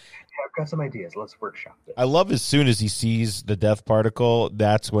great. I've got some ideas. Let's workshop this. I love as soon as he sees the death particle,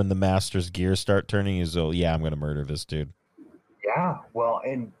 that's when the Master's gears start turning. He's yeah, I'm going to murder this dude. Yeah. Well,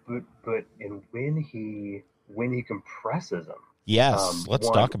 but when he compresses him. Yes.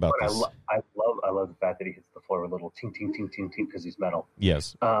 Let's talk about this. I love the fact that he hits the floor with a little ting ting ting ting ting because he's metal.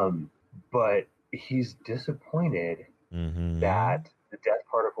 Yes. But he's disappointed that the death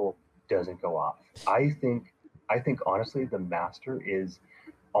particle doesn't go off. I think honestly the Master is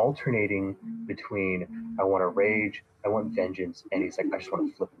alternating between I want to rage, I want vengeance, and he's like, I just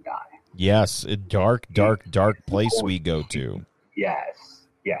want to flip and die. Yes, a dark place we go to. Yes.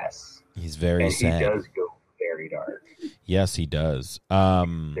 He's very sad. He does go very dark. Yes, he does.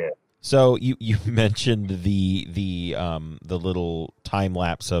 So you mentioned the little time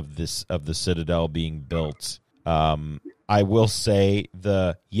lapse of the Citadel being built. I will say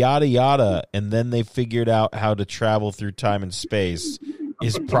the yada yada, and then they figured out how to travel through time and space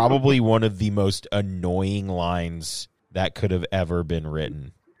is probably one of the most annoying lines that could have ever been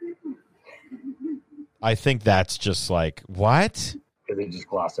written. I think that's just like, what? Because they just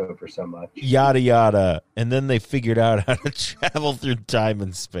gloss over so much. Yada yada, and then they figured out how to travel through time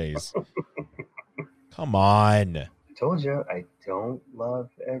and space. Come on. I told you, I don't love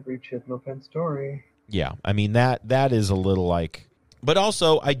every Chibnall Pen story. Yeah, I mean, that is a little like... But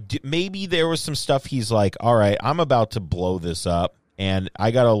also, maybe there was some stuff he's like, all right, I'm about to blow this up, and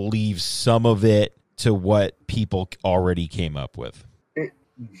I got to leave some of it to what people already came up with.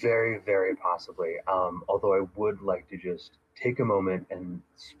 Very, very possibly. Although I would like to just take a moment and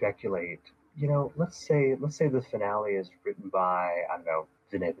speculate. You know, let's say the finale is written by, I don't know,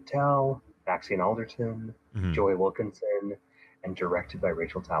 Vinay Patel, Maxine Alderton, Joy Wilkinson, and directed by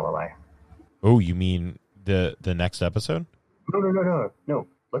Rachel Talalay. Oh, you mean the next episode? No.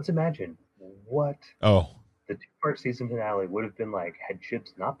 Let's imagine what the two-part season finale would have been like had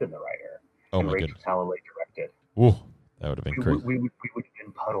Chibs not been the writer and Rachel Talalay directed. Ooh, that would have been crazy. We would have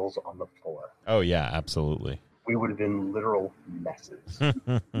been puddles on the floor. Oh, yeah, absolutely. We would have been literal messes.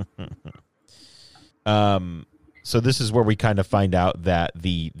 So this is where we kind of find out that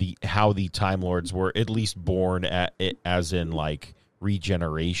the how the Time Lords were at least born as in like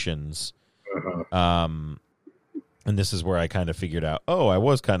regenerations. And this is where I kind of figured out, I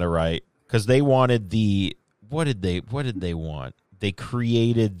was kind of right, because they wanted what did they want? They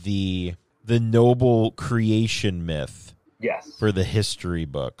created the noble creation myth. Yes. For the history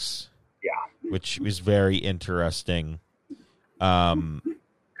books. Yeah. Which was very interesting. And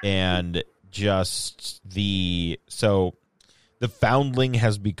just the foundling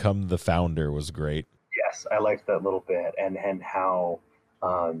has become the founder was great. Yes, I liked that little bit, and how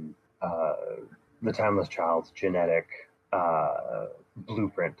the Timeless Child's genetic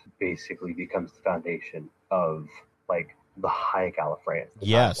blueprint basically becomes the foundation of like the High Gallifreyans.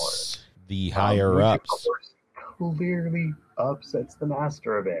 Yes, the higher ups. Of course, clearly upsets the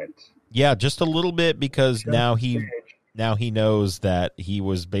Master a bit. Yeah, just a little bit, because now he knows that he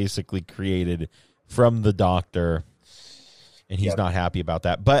was basically created from the Doctor, and he's not happy about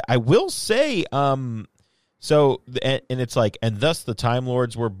that. But I will say, so, and it's like, and thus the Time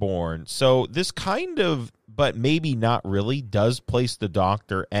Lords were born. So this kind of, but maybe not really, does place the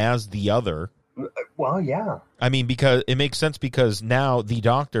Doctor as the other. Well, yeah. I mean, because it makes sense because now the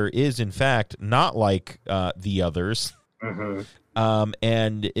Doctor is, in fact, not like the others. Mm-hmm.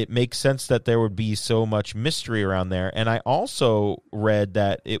 And it makes sense that there would be so much mystery around there. And I also read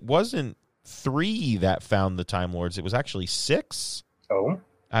that it wasn't 3 that found the Time Lords. It was actually 6. Oh?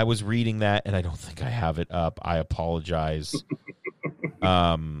 I was reading that, and I don't think I have it up. I apologize.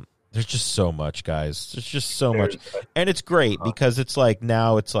 There's just so much, guys. There's just so much. And it's great because it's like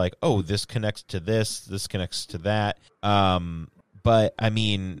now it's like, oh, this connects to this connects to that. But, I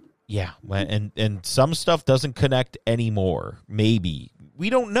mean, yeah, and some stuff doesn't connect anymore. Maybe. We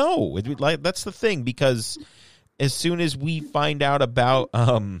don't know. That's the thing, because as soon as we find out about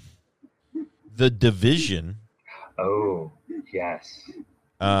the Division... Oh, yes.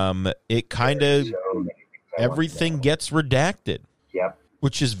 It kind of... everything gets redacted. Yep.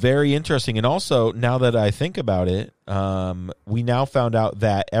 Which is very interesting. And also, now that I think about it, we now found out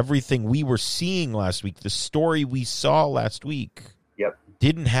that everything we were seeing last week, the story we saw last week, yep,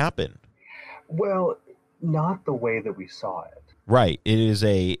 didn't happen. Well, not the way that we saw it. Right. It is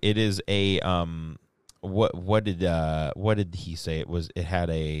a what did he say? It had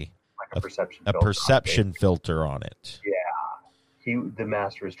a perception filter on it. Yeah. The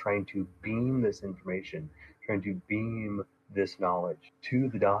Master is trying to beam this information, trying to beam this knowledge to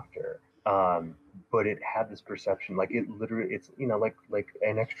the Doctor, but it had this perception, like it literally, it's like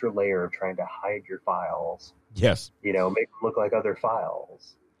an extra layer of trying to hide your files. Yes, make them look like other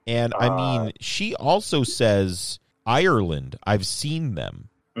files. And I mean, she also says Ireland. I've seen them.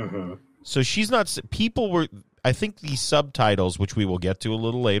 Mm-hmm. So she's not. People were. I think the subtitles, which we will get to a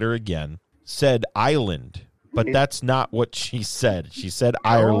little later again, said island, but that's not what she said. She said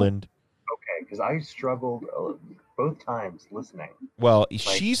Ireland. Okay, because I struggled both times listening. Well,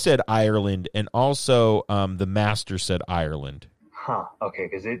 she said Ireland, and also the Master said Ireland. Huh. Okay,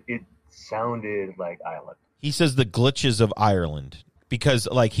 because it sounded like Ireland. He says the glitches of Ireland because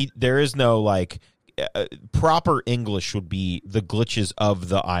there is no proper English would be the glitches of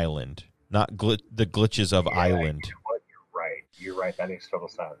the island, not the glitches of Ireland. You're right. That makes total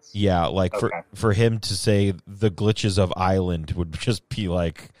sense. Yeah, for him to say the glitches of Ireland would just be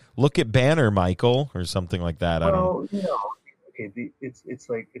like, look at Banner, Michael, or something like that. Well, okay. It's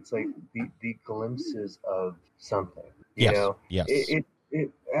like the glimpses of something. You know? Yes.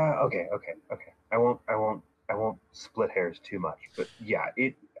 Okay. I won't split hairs too much, but yeah,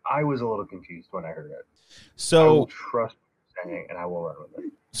 I was a little confused when I heard it. So I will trust what you're saying, and I will run with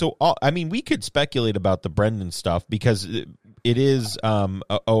it. So, I mean, we could speculate about the Brendan stuff because it is. I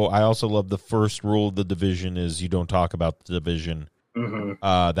also love the first rule of the Division is you don't talk about the Division. Mm-hmm.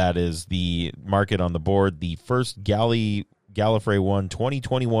 That is the market on the board. The first Gallifrey 1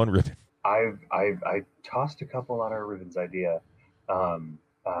 2021 ribbon. I tossed a couple on our ribbons idea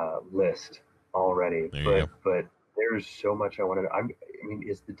list already, but there's so much I want to. I mean,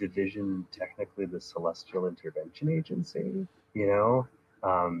 is the Division technically the Celestial Intervention Agency?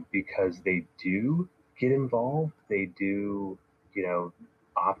 Because they do get involved. They do,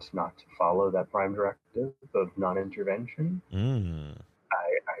 opt not to follow that prime directive of non-intervention.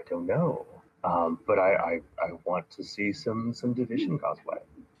 I don't know. But I want to see some Division cosplay.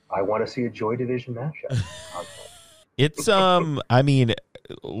 I want to see a Joy Division mashup cosplay. It's I mean,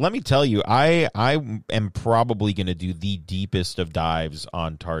 let me tell you, I am probably going to do the deepest of dives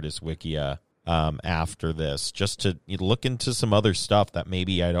on TARDIS Wikia after this, just to look into some other stuff that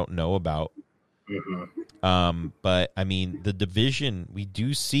maybe I don't know about. Mm-hmm. But I mean, the Division, we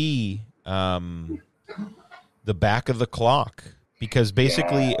do see the back of the clock, because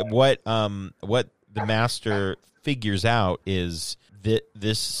basically what the Master figures out is that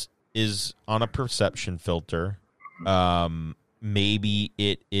this is on a perception filter. Maybe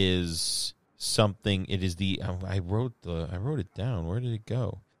it is something. It is the I wrote it down. Where did it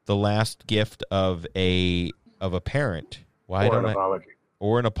go? The last gift of a parent. Why or don't an apology.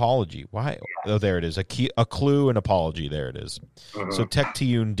 Or an apology. Why? Oh, there it is. A clue, an apology. There it is. Mm-hmm. So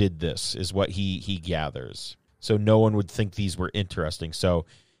Tecteun did this, is what he gathers. So no one would think these were interesting. So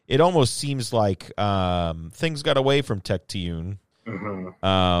it almost seems like things got away from Tecteun.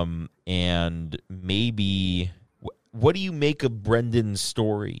 Mm-hmm. And maybe, what do you make of Brendan's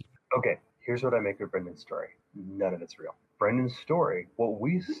story? Okay, here's what I make of Brendan's story. None of it's real. Brendan's story, what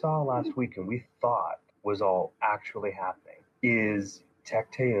we saw last week and we thought was all actually happening, is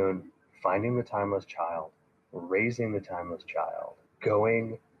Tecteun finding the Timeless Child, raising the Timeless Child,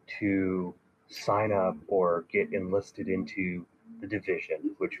 going to sign up or get enlisted into the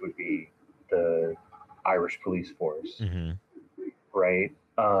Division, which would be the Irish police force, Mm-hmm. right?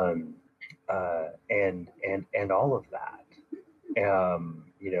 and all of that.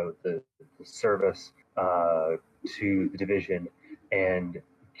 The service to the division and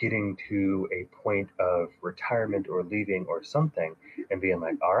getting to a point of retirement or leaving or something and being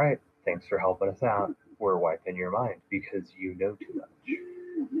like, all right, thanks for helping us out. We're wiping your mind because you know too much.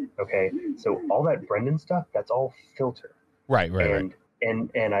 Okay, so all that Brendan stuff, that's all filter. Right.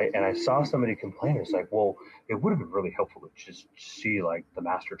 And I saw somebody complain. It's like, well, it would have been really helpful to just see like the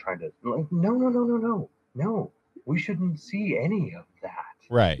master trying to like, no. We shouldn't see any of that.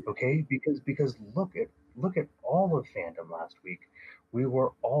 Right. Okay, because look at all of fandom last week. We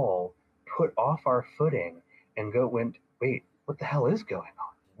were all put off our footing and went, wait, what the hell is going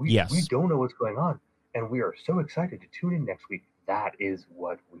on? We don't know what's going on, and we are so excited to tune in next week. That is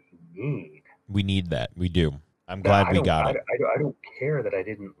what we need. We need that. We do. I'm glad we got it. I don't care that I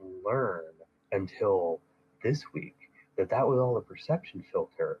didn't learn until this week that was all a perception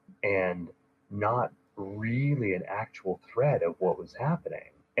filter and not really an actual thread of what was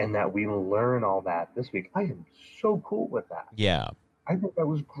happening, and that we learn all that this week. I am so cool with that. Yeah. I think that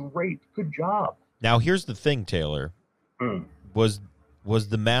was great. Good job. Now, here's the thing, Taylor. Was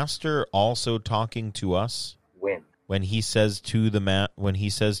the master also talking to us? When he says to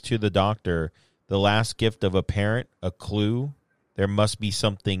the doctor, the last gift of a parent, a clue, there must be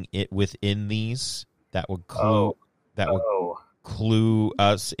something within these that would clue clue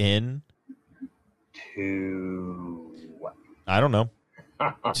us in to what? I don't know.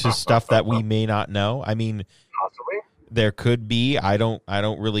 To stuff that we may not know. I mean, possibly. There could be. I don't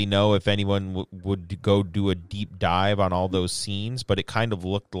really know if anyone would go do a deep dive on all those scenes, but it kind of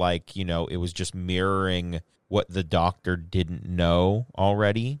looked like, it was just mirroring what the doctor didn't know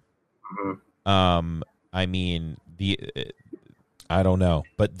already. Mm-hmm. I mean, I don't know,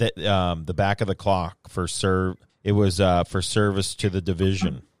 but the back of the clock for for service to the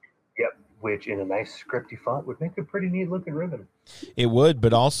division. Yep, which in a nice scripty font would make a pretty neat looking ribbon. It would,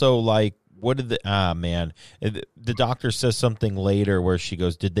 but also like, what did the doctor says something later where she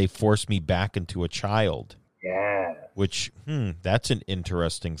goes, did they force me back into a child? Yeah. Which, that's an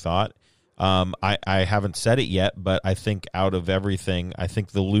interesting thought. I haven't said it yet, but I think out of everything, I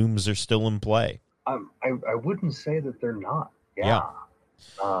think the looms are still in play. I wouldn't say that they're not. Yeah.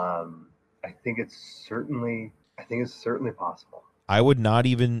 I think it's certainly possible. I would not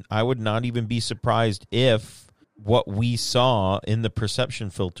even be surprised if what we saw in the perception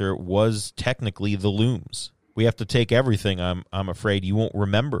filter was technically the looms. We have to take everything. I'm afraid you won't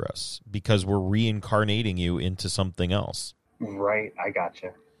remember us because we're reincarnating you into something else. Right. I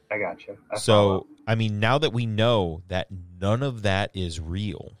gotcha. So, I mean, now that we know that none of that is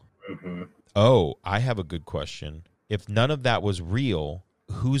real. Mm-hmm. Oh, I have a good question. If none of that was real,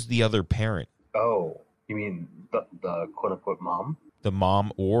 who's the other parent? Oh, you mean the quote unquote mom? The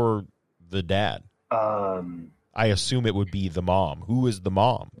mom or the dad? I assume it would be the mom. Who is the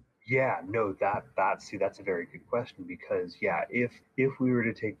mom? Yeah, no, that's a very good question because if we were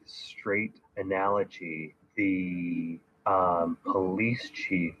to take the straight analogy, the police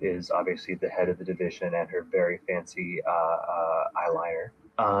chief is obviously the head of the division and her very fancy eyeliner.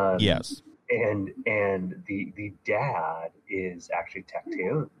 Yes. And the dad is actually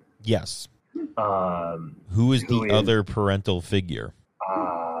Tecteun. Yes. Who is the other parental figure?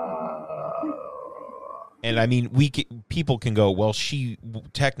 And I mean, people can go, well, she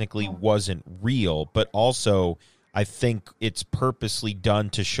technically wasn't real, but also I think it's purposely done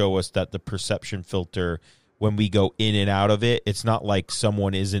to show us that the perception filter, when we go in and out of it, it's not like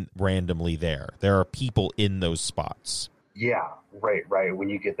someone isn't randomly there. There are people in those spots. Yeah, right. When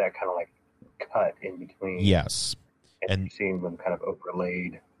you get that kind of like cut in between. Yes. And you're seeing them kind of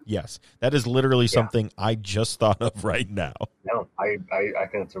overlaid. Yes. That is literally something I just thought of right now. No, I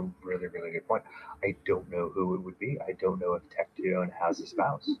think that's a really, really good point. I don't know who it would be. I don't know if Tecteun has a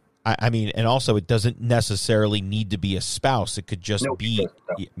spouse. I mean, and also it doesn't necessarily need to be a spouse. It could just be,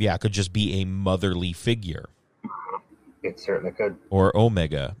 it could just be a motherly figure. It certainly could. Or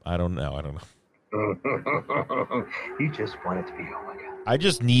Omega. I don't know. You just want it to be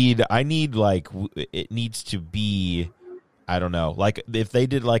Omega. I need like, it needs to be, I don't know, like if they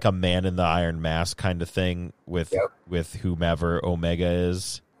did like a Man in the Iron Mask kind of thing with whomever Omega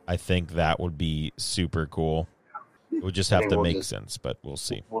is, I think that would be super cool. It would just have to make sense, but we'll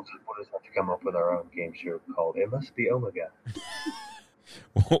see. We'll just have to come up with our own game show called It Must Be Omega.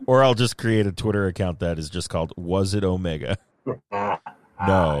 Or I'll just create a Twitter account that is just called Was It Omega?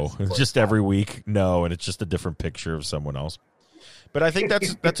 No, it's just every week. No, and it's just a different picture of someone else. But I think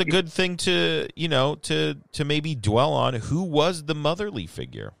that's a good thing to maybe dwell on. Who was the motherly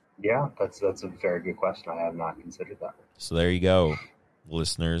figure? Yeah, that's a very good question. I have not considered that. So there you go.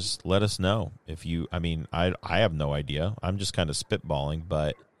 listeners, let us know if you. I mean, I have no idea. I'm just kind of spitballing,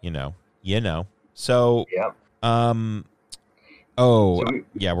 but you know. So, Yeah. Oh, So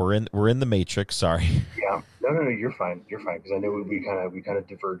yeah, we're in the Matrix. Sorry. Yeah. No. You're fine. You're fine because I know we kind of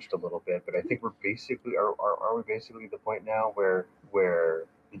diverged a little bit, but I think we're basically are we basically at the point now where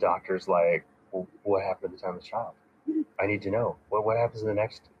the doctor's like, well, what happened at the time of the child? I need to know. What happens in the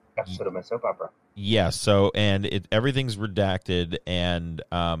next episode of my soap opera? Yeah. So, and everything's redacted, and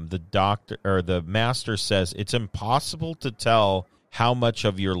the doctor or the master says it's impossible to tell how much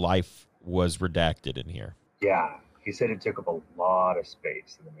of your life was redacted in here. Yeah. He said it took up a lot of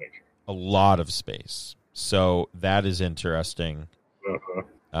space in the Matrix. A lot of space. So that is interesting.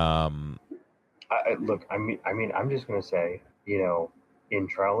 Mm-hmm. Look, I mean, I'm just going to say, in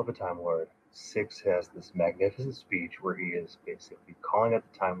Trial of a Time Lord, Six has this magnificent speech where he is basically calling out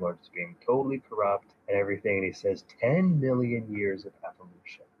the Time Lords as being totally corrupt and everything, and he says 10 million years of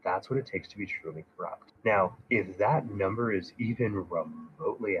evolution. That's what it takes to be truly corrupt. Now, if that number is even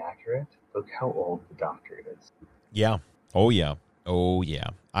remotely accurate, look how old the Doctor is. Yeah. Oh yeah.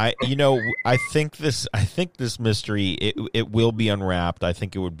 I think this mystery it will be unwrapped. I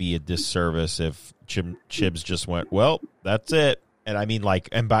think it would be a disservice if Chibs just went, well, that's it. And I mean, like,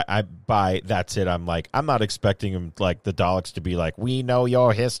 and by that's it, I'm like, I'm not expecting him, like, the Daleks to be like, we know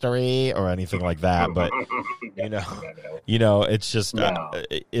your history or anything like that. But it's just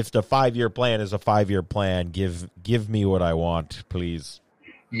if the 5-year plan is a 5-year plan, give me what I want, please.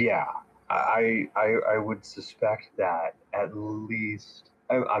 Yeah. I would suspect that at least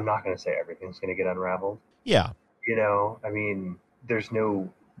I'm not going to say everything's going to get unraveled. Yeah. I mean,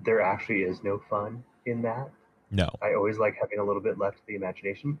 there actually is no fun in that. No. I always like having a little bit left to the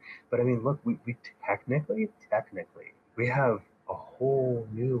imagination. But I mean, look, we technically, we have a whole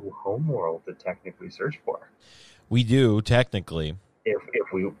new homeworld to technically search for. We do, technically. If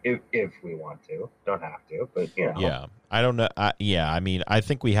we want to, don't have to, but Yeah, I don't know. I mean, I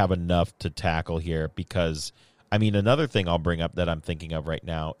think we have enough to tackle here because, I mean, another thing I'll bring up that I'm thinking of right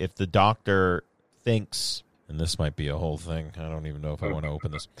now, if the Doctor thinks, and this might be a whole thing, I don't even know if I want to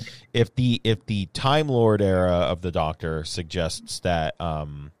open this. If the Time Lord era of the Doctor suggests that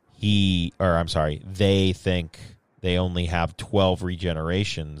they think they only have 12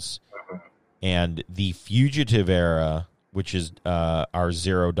 regenerations, and the Fugitive era, which is our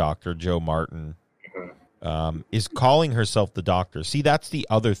Zero Doctor, Jo Martin, is calling herself the Doctor. See, that's the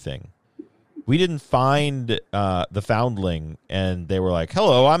other thing. We didn't find the Foundling, and they were like,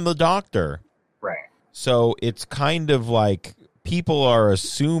 hello, I'm the Doctor. Right. So it's kind of like people are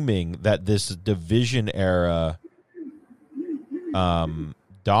assuming that this Division era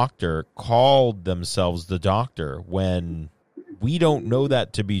Doctor called themselves the Doctor when we don't know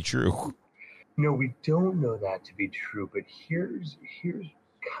that to be true. No, we don't know that to be true, but here's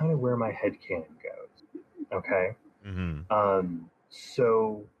kind of where my headcanon goes. Okay? Mm-hmm. I'm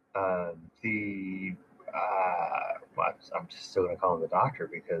just still going to call him the Doctor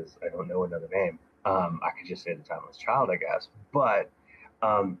because I don't know another name. I could just say the Timeless Child, I guess. But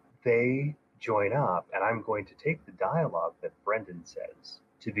they join up, and I'm going to take the dialogue that Brendan says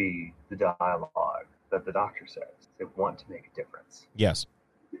to be the dialogue that the Doctor says. They want to make a difference. Yes.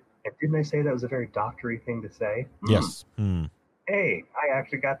 And didn't I say that was a very doctory thing to say? Yes. Hey, I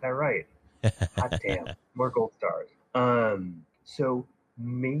actually got that right. Hot damn. More gold stars. So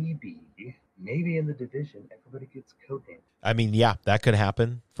maybe in the Division, everybody gets codenamed. I mean, yeah, that could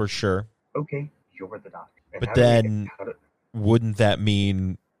happen for sure. Okay, you're the Doctor. And but then, wouldn't that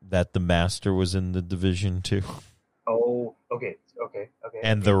mean that the Master was in the Division too? Oh, okay.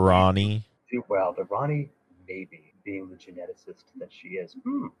 And the Ronnie? Well, the Ronnie, maybe. Being the geneticist that she is.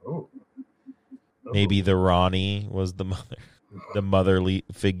 Maybe the Ronnie was the motherly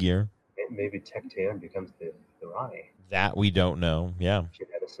figure. Maybe Tecteun becomes the Ronnie. That we don't know. Yeah.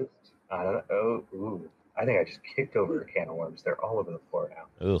 Geneticist. I don't know. I think I just kicked over a can of worms. They're all over the floor now.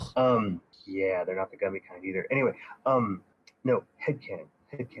 Ugh. Yeah, they're not the gummy kind either. Anyway, no, headcanon.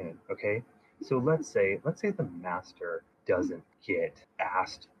 Okay. So let's say the Master doesn't get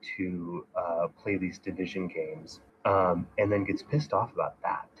asked to play these Division games. And then gets pissed off about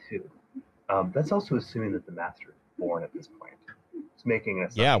that too. That's also assuming that the Master is born at this point. It's making an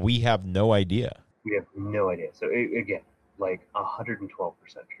assumption. Yeah, we have no idea. We have no idea. So again, like 112%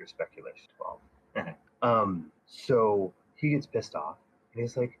 pure speculation. 12. So he gets pissed off, and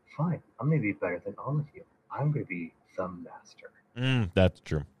he's like, "Fine, I'm going to be better than all of you. I'm going to be the Master." That's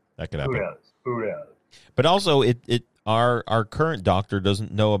true. That could happen. Who knows? But also, our current Doctor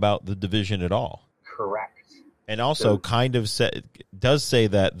doesn't know about the Division at all. Correct. And also kind of does say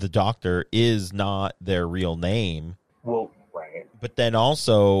that the Doctor is not their real name. Well, right. But then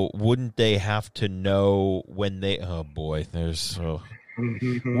also, wouldn't they have to know when they? Oh boy,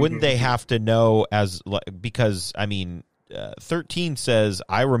 wouldn't they have to know because I mean, 13 says,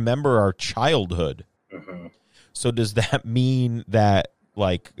 "I remember our childhood." Mm-hmm. So does that mean that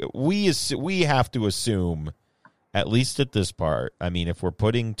like we have to assume, at least at this part? I mean, if we're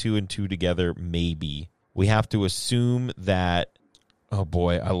putting 2 and 2 together, maybe we have to assume that. Oh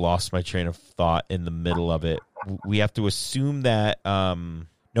boy, I lost my train of thought in the middle of it. We have to assume that.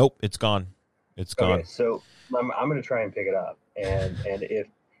 Nope, it's gone. It's gone. Okay, so I'm going to try and pick it up, and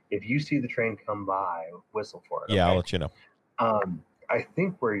if you see the train come by, whistle for it. Yeah, okay? I'll let you know. I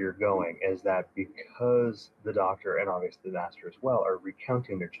think where you're going is that because the Doctor and obviously the Master as well are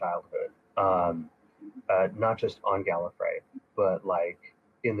recounting their childhood, not just on Gallifrey, but like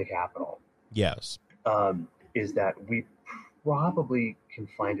in the capital. Yes. Is that we probably can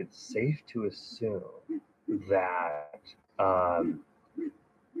find it safe to assume that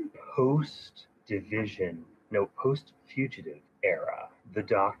post-fugitive era, the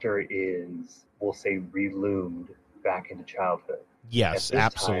Doctor is, we'll say, reloomed back into childhood. Yes,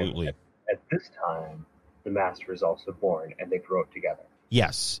 absolutely. At this time, the Master is also born, and they grow up together.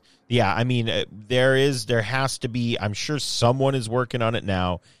 Yes. Yeah, I mean, there has to be, I'm sure someone is working on it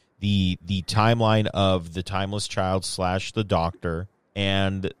now, the timeline of the Timeless Child / the Doctor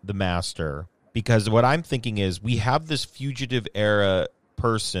and the Master. Because what I'm thinking is we have this fugitive era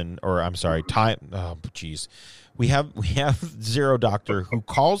person, or I'm sorry, we have Zero Doctor who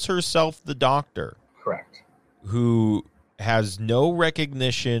calls herself the Doctor. Correct. Who has no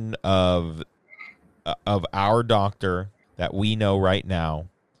recognition of our Doctor that we know right now,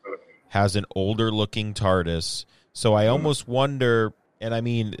 has an older looking TARDIS. So I almost wonder, and I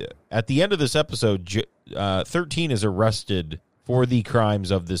mean, at the end of this episode, 13 is arrested for the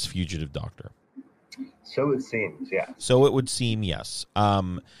crimes of this fugitive Doctor. So it seems, yeah. So it would seem, yes.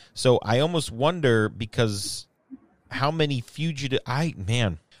 So I almost wonder, because how many fugitive... I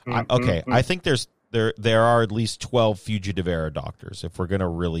think there are at least 12 fugitive era Doctors, if we're going to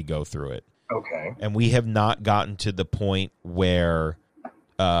really go through it. Okay. And we have not gotten to the point where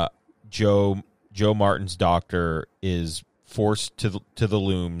Joe Martin's Doctor is forced to the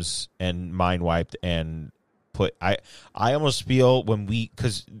looms and mind wiped and put... I almost feel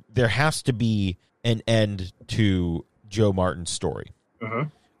because there has to be an end to Joe Martin's story. Mm-hmm.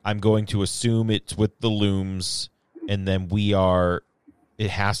 I'm going to assume it's with the looms, and then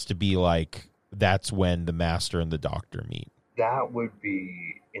it has to be like, that's when the Master and the Doctor meet. That would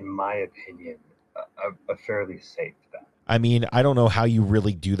be, in my opinion, a fairly safe bet. I mean, I don't know how you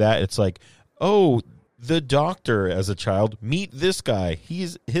really do that. It's like, oh, the Doctor as a child, meet this guy.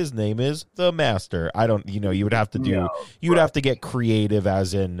 His name is the Master. I don't, you would have to do, would have to get creative,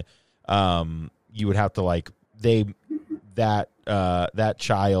 as in, you would have to like, that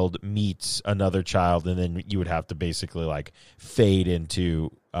child meets another child, and then you would have to basically like fade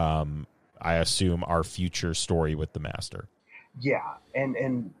into, I assume, our future story with the Master. Yeah,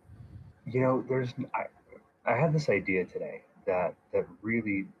 and I had this idea today that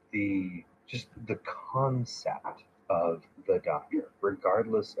really the concept of the Doctor,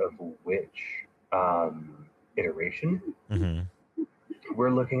 regardless of which iteration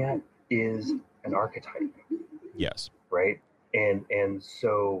we're looking at, is an archetype. Yes. Right? And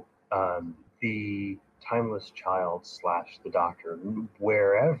so the Timeless Child / the Doctor,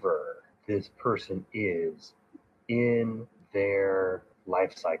 wherever this person is in their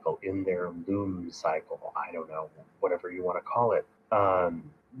life cycle, in their loom cycle, I don't know, whatever you want to call it,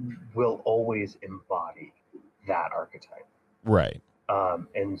 will always embody that archetype. Right.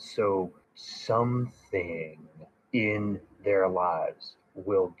 And so something in their lives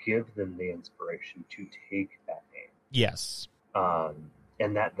will give them the inspiration to take that name. Yes.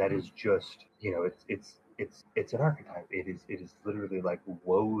 And that is just, it's an archetype. It is literally like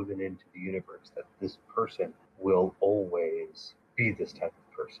woven into the universe that this person will always be this type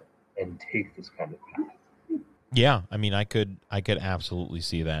of person and take this kind of path. Yeah, I mean, I could absolutely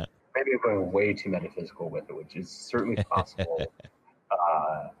see that. Maybe I'm going way too metaphysical with it, which is certainly possible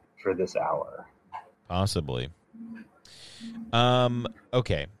for this hour. Possibly.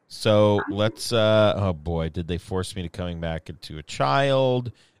 Okay, so let's. Oh boy, did they force me to coming back into a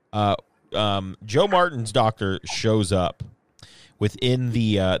child? Joe Martin's Doctor shows up within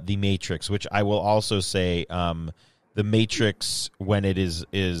the Matrix, which I will also say, the Matrix, when it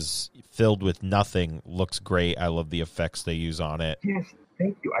is filled with nothing, looks great. I love the effects they use on it. Yes,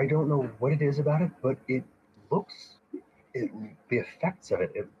 thank you. I don't know what it is about it, but the effects of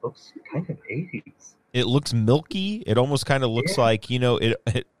it looks kind of 80s. It looks milky. It almost kind of looks like,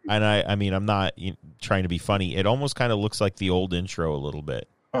 I and I mean, I'm not trying to be funny. It almost kind of looks like the old intro a little bit,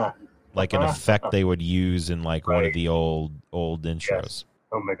 like an effect they would use in like one of the old intros. Yes.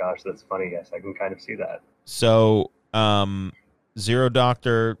 Oh my gosh, that's funny. Yes, I can kind of see that. So, Zero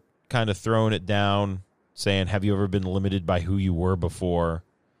Doctor kind of throwing it down, saying, "Have you ever been limited by who you were before?"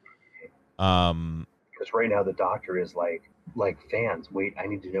 Because right now the Doctor is like fans. Wait, I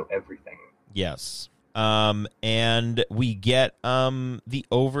need to know everything. Yes. And we get the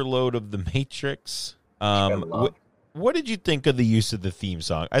overload of the Matrix. What did you think of the use of the theme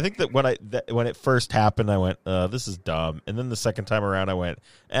song? I think that when it first happened, I went, "This is dumb," and then the second time around, I went,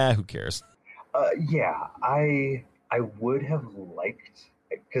 "Who cares?" Yeah, I would have liked,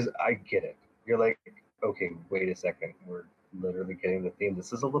 because I get it. You're like, okay, wait a second, we're literally getting the theme.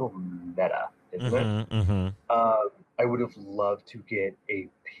 This is a little meta, isn't it? Mm-hmm. I would have loved to get a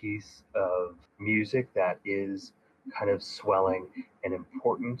piece of music that is kind of swelling and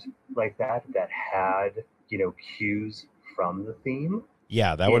important like that had, cues from the theme.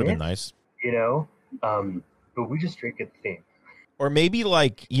 Yeah, that would have been nice. But we just straight get the theme. Or maybe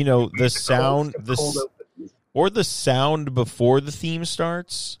like, the sound, or the sound before the theme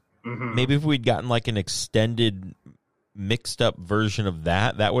starts. Mm-hmm. Maybe if we'd gotten like an extended mixed up version of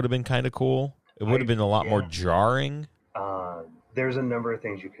that would have been kind of cool. It would have been a lot more jarring. There's a number of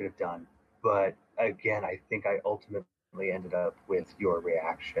things you could have done, but again, I think I ultimately ended up with your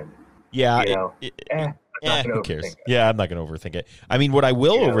reaction. Yeah, who cares? Yeah, I'm not going to overthink it. I mean, what I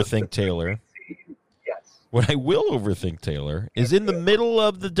will overthink, Taylor. Yes. What I will overthink, Taylor, is in the middle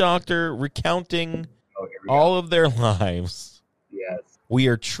of the Doctor recounting all of their lives. Yes. We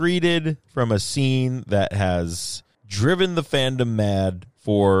are treated from a scene that has driven the fandom mad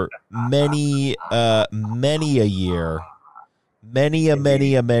for many a year. Many a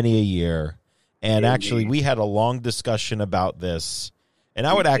year. And actually, we had a long discussion about this. And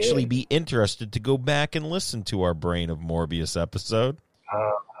I would actually be interested to go back and listen to our Brain of Morbius episode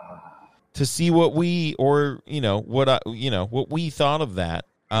to see what we, what we thought of that.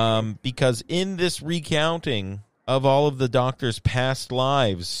 Because in this recounting of all of the Doctor's past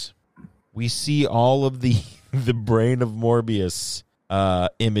lives, we see all of the Brain of Morbius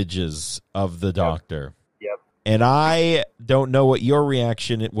images of the Doctor. Yep. And I don't know what your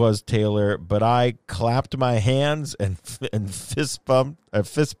reaction it was, Taylor, but I clapped my hands and fist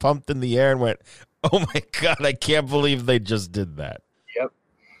pumped in the air and went, "Oh my God, I can't believe they just did that." Yep.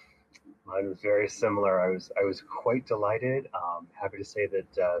 Mine was very similar. I was quite delighted. Happy to say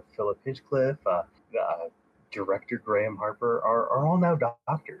that Philip Hinchcliffe, director Graham Harper are all now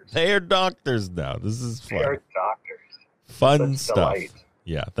doctors. They are doctors now. This is fun. They are doctors. Fun Such stuff. Delight.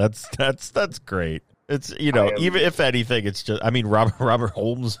 Yeah, that's great. It's even if anything, it's just Robert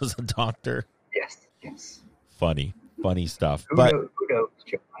Holmes was a doctor. Yes. Funny stuff. Who knows,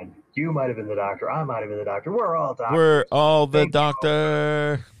 John? You might have been the Doctor. I might have been the Doctor. We're all doctors. We're all the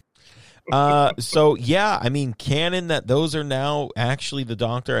Doctor. So yeah, I mean, canon that those are now actually the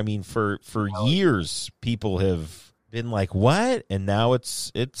Doctor. I mean, for years, people have been like, "What?" And now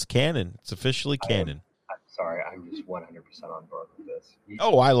it's canon. It's officially canon. I'm sorry, I'm just 100% on board with this.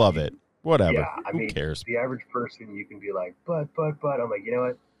 I love it. Whatever. Yeah, Who cares? The average person, you can be like, but. I'm like, you know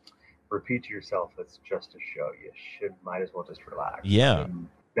what? Repeat to yourself. It's just a show. You might as well just relax. Yeah. I'm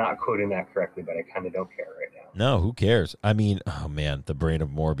not quoting that correctly, but I kind of don't care right now. No, who cares? I mean, oh man, the Brain of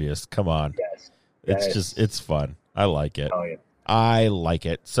Morbius. Come on. Yes. It's fun. I like it. Oh yeah. I like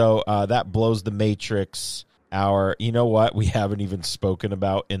it. So that blows the Matrix hour. You know what? We haven't even spoken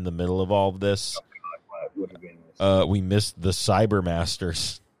about in the middle of all of this. What have we missed? We missed the Cyber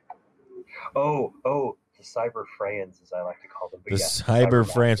Masters. Oh, the Cyber Frayans, as I like to call them. But The yes, Cyber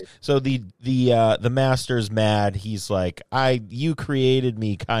Masters. Frayans. So the Master's mad. He's like, you created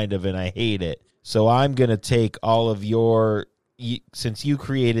me kind of, and I hate it. So I'm gonna take all of your. Since you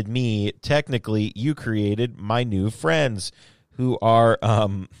created me, technically you created my new friends, who are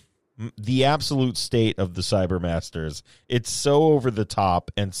the absolute state of the Cyber Masters. It's so over the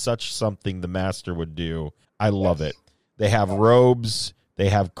top and such something the Master would do. I love it. They have robes. They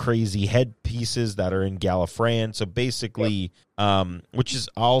have crazy headpieces that are in Gallifreyan. So basically, which is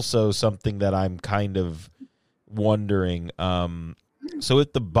also something that I'm kind of wondering. So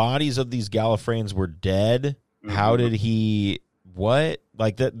if the bodies of these Gallifreyans were dead, how did he... What?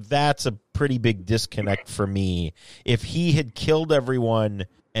 Like that's a pretty big disconnect for me. If he had killed everyone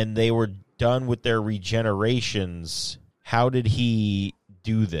and they were done with their regenerations, how did he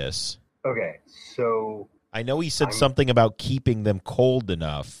do this? Okay, so I know he said something about keeping them cold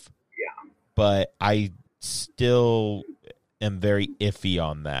enough. Yeah. But I still am very iffy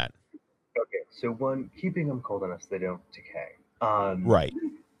on that. Okay, so one, keeping them cold enough so they don't decay. Right.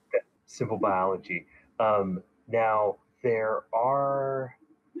 simple biology. Now, there are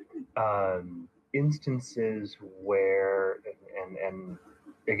instances where, and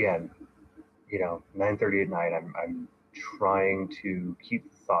again, 9:30 at night, I'm trying to keep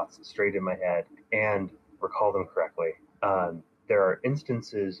the thoughts straight in my head and recall them correctly. There are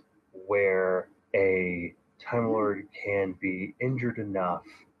instances where a Time Lord can be injured enough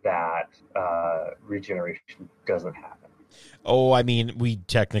that regeneration doesn't happen. Oh, I mean, we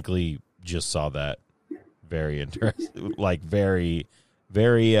technically just saw that. Very interesting. Like, very,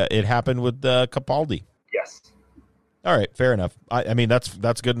 very, it happened with Capaldi. Yes. All right, fair enough. I mean,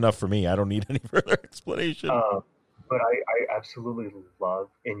 that's good enough for me. I don't need any further explanation. But I absolutely love,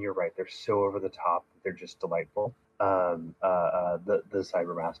 and you're right, they're so over the top. They're just delightful. The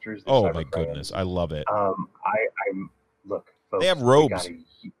Cyber Masters. Oh Cyber my goodness, I love it. Look, folks, They have robes.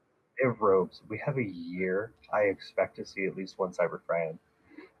 They have robes. We have a year. I expect to see at least one Cyber Friend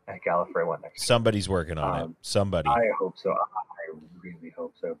at Gallifrey one next year. Somebody's working on it. Somebody. I hope so. I really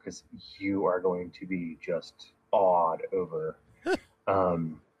hope so, because you are going to be just awed over.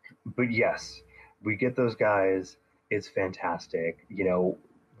 But yes, we get those guys. It's fantastic.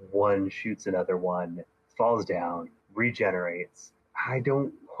 One shoots another one, falls down, regenerates. I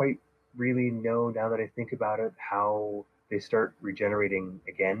don't quite really know, now that I think about it, how they start regenerating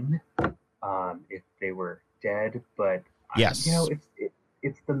again, if they were dead. But yes,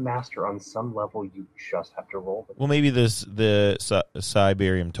 it's the Master. On some level, you just have to roll them. Well, maybe the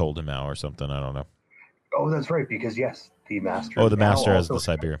Cyberium told him how or something. I don't know. Oh, that's right, because yes, the Master. Oh, the Master has the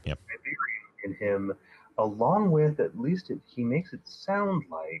Cyberium. Yep. Cyberium in him, along with, at least he makes it sound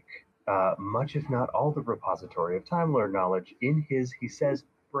like, much if not all the repository of Time Lord knowledge in his, he says,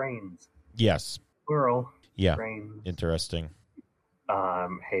 brains. Yes. Plural. Yeah. Brains. Interesting.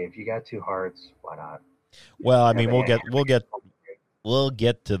 Hey, if you got two hearts, why not? Well, I mean, we'll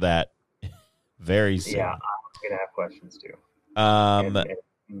get to that very soon. Yeah, I'm gonna have questions too. And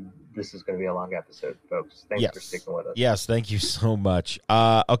this is going to be a long episode, folks. Thanks for sticking with us. Yes, thank you so much.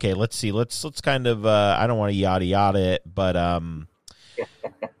 Okay, let's see. Let's kind of. I don't want to yada yada it, but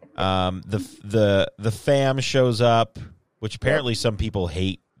the fam shows up, which apparently some people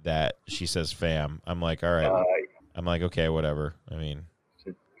hate that she says fam. I'm like, all right. I'm like, okay, whatever. I mean,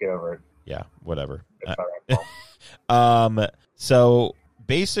 just get over it. Yeah, whatever. It's all right. So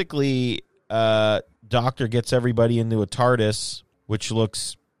basically, Doctor gets everybody into a TARDIS, which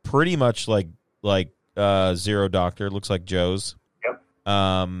looks pretty much like Zero Doctor. Looks like Joe's.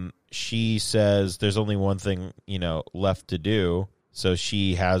 Yep. She says there's only one thing left to do, so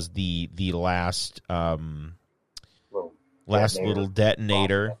she has the last little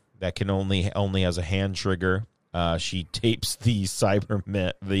detonator that can only has a hand trigger. She tapes the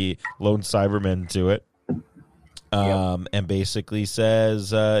lone Cyberman to it, and basically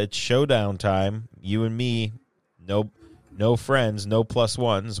says it's showdown time. You and me, no friends, no plus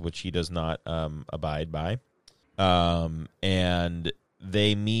ones, which he does not abide by. And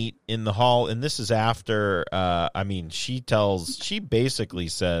they meet in the hall, and this is after. She basically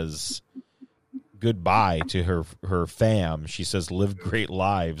says goodbye to her fam. She says, "Live great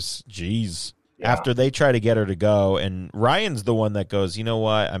lives." Jeez. Yeah. After they try to get her to go, and Ryan's the one that goes, you know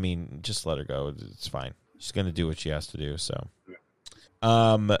what? I mean, just let her go. It's fine. She's going to do what she has to do. So,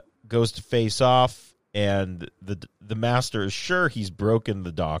 goes to face off, and the Master is sure he's broken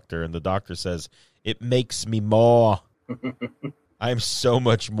the Doctor, and the Doctor says, "It makes me more. I'm so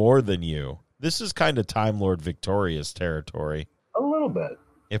much more than you." This is kind of Time Lord Victorious territory. A little bit.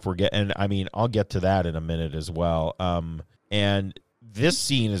 I'll get to that in a minute as well. And this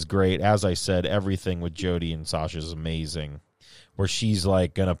scene is great. As I said, everything with Jodie and Sasha is amazing, where she's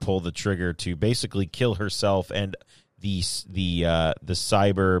like going to pull the trigger to basically kill herself and the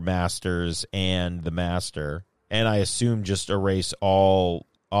Cyber Masters and the Master, and I assume just erase all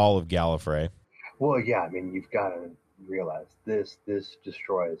of Gallifrey. Well, yeah, I mean, you've got to realize this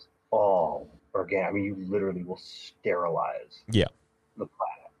destroys all organic. I mean, you literally will sterilize the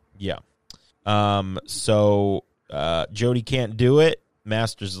planet. Yeah. So Jodie can't do it.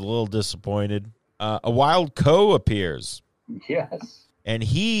 Master's a little disappointed. A wild Co appears. Yes. And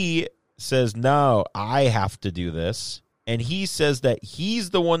he says, no, I have to do this. And he says that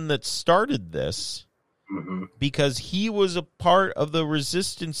he's the one that started this because he was a part of the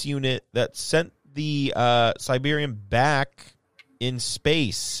resistance unit that sent the Cyberium back in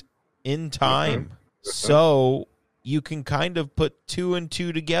space, in time. So you can kind of put two and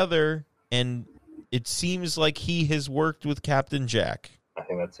two together, and it seems like he has worked with Captain Jack. I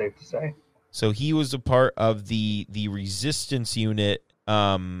think that's safe to say. So he was a part of the resistance unit,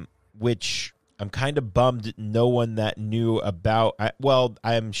 which I'm kind of bummed no one that knew about.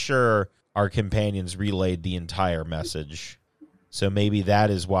 I'm sure our companions relayed the entire message, so maybe that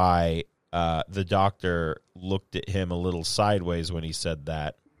is why the doctor looked at him a little sideways when he said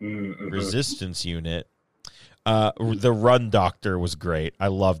that. Mm-hmm. Resistance unit. The run doctor was great. I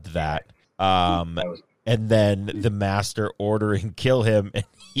loved that. And then the master ordering kill him, and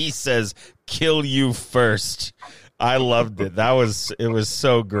he says, "Kill you first." I loved it. It was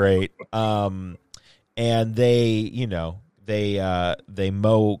so great. And they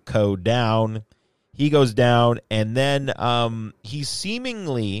mow Code down. He goes down, and then he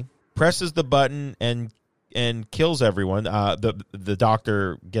seemingly presses the button and kills everyone. The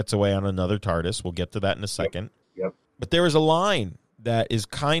doctor gets away on another TARDIS. We'll get to that in a second. Yep. But there is a line that is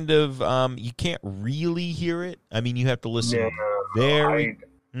kind of you can't really hear it. I mean, you have to listen very.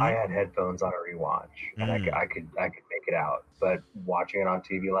 I had headphones on a rewatch, and I could make it out. But watching it on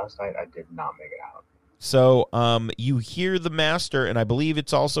TV last night, I did not make it out. So you hear the master, and I believe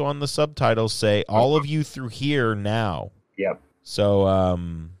it's also on the subtitles, say, "All of you through here now." Yep. So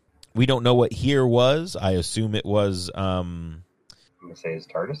we don't know what here was. I assume it was I'm going to say his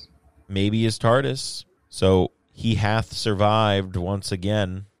TARDIS. Maybe his TARDIS. So he hath survived once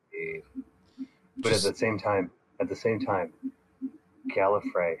again. But at the same time,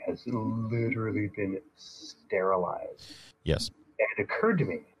 Gallifrey has literally been sterilized. Yes. And it occurred to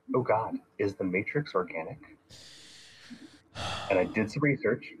me, oh God, is the Matrix organic? And I did some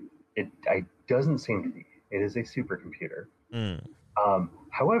research. It doesn't seem to be. It is a supercomputer.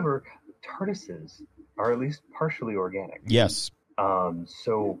 However, TARDISes are at least partially organic. Yes.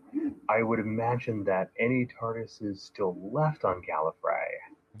 So I would imagine that any TARDISes still left on Gallifrey,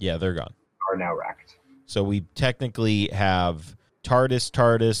 yeah, they're gone, are now wrecked. So we technically have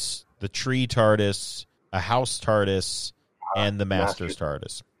TARDIS, the tree TARDIS, a house TARDIS, and the Master's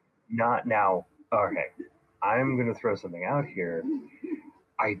TARDIS. Not now. Okay, I'm going to throw something out here.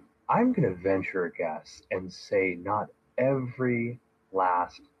 I'm going to venture a guess and say not every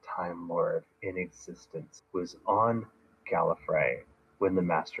last Time Lord in existence was on Gallifrey when the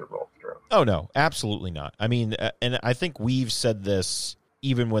Master rolled through. Oh no, absolutely not. I mean, and I think we've said this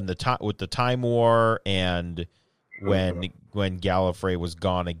even when with the Time War and when Gallifrey was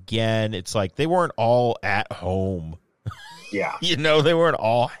gone again. It's like they weren't all at home. Yeah. They weren't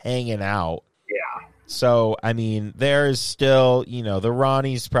all hanging out. Yeah. So, I mean, there's still, the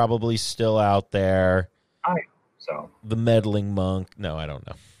Ronnie's probably still out there. I hope so. The meddling monk. No, I don't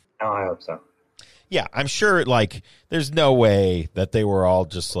know. No, I hope so. Yeah, I'm sure, there's no way that they were all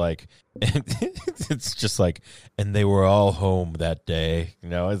just it's just and they were all home that day.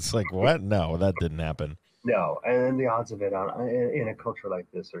 It's like, what? No, that didn't happen. No, and the odds of it in a culture like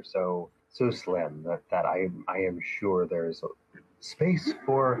this are so slim that I am sure there's space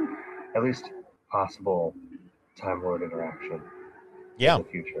for at least possible Time Lord interaction in the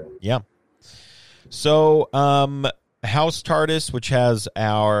future. Yeah. So, House TARDIS, which has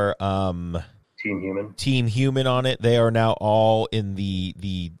our Team Human on it, they are now all in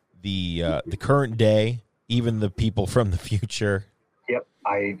the current day, even the people from the future. Yep,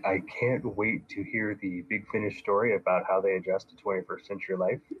 I can't wait to hear the Big Finish story about how they adjust to 21st century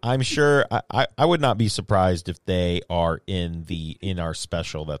life. I'm sure I would not be surprised if they are in our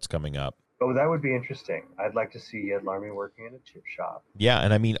special that's coming up. Oh, that would be interesting. I'd like to see Ed Larmy working in a chip shop. Yeah,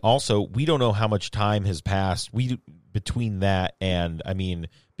 and I mean, also, we don't know how much time has passed between that and, I mean,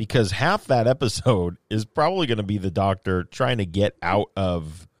 because half that episode is probably going to be the Doctor trying to get out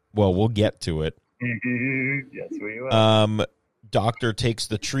of, well, we'll get to it. Yes, we will. Doctor takes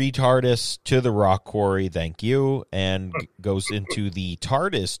the tree TARDIS to the rock quarry, thank you, and goes into the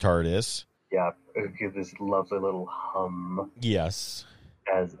TARDIS. Yeah, give this lovely little hum. Yes.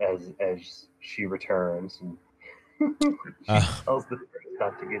 As she returns, and she tells the TARDIS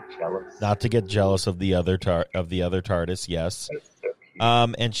not to get jealous. Not to get jealous of the other TARDIS, yes. That's so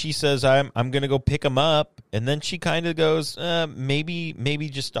cute. And she says, "I'm going to go pick him up," and then she kind of goes, "Maybe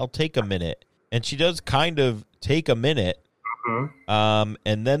just I'll take a minute," and she does kind of take a minute. Mm-hmm.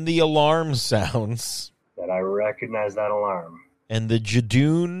 And then the alarm sounds. That I recognize that alarm. And the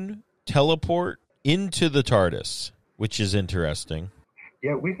Jadoon teleport into the TARDIS, which is interesting.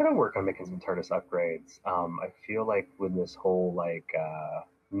 Yeah, we got to work on making some TARDIS upgrades. I feel like when this whole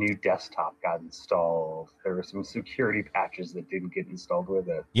new desktop got installed, there were some security patches that didn't get installed with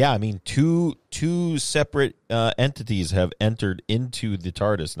it. Yeah, I mean, two separate entities have entered into the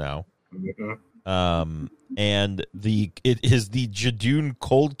TARDIS now. Mm-hmm. And it is the Jadoon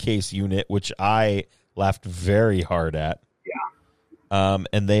cold case unit, which I laughed very hard at. Yeah.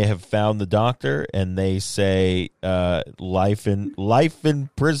 And they have found the Doctor, and they say life in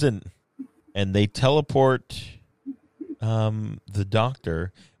prison. and they teleport the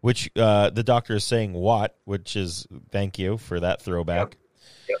Doctor, which the Doctor is saying what, which is thank you for that throwback.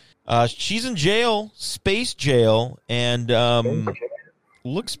 Yep. She's in jail, space jail, and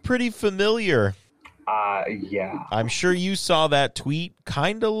looks pretty familiar. Yeah. I'm sure you saw that tweet.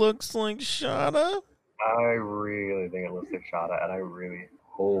 Kind of looks like Shada. I really think it looks like Shada, and I really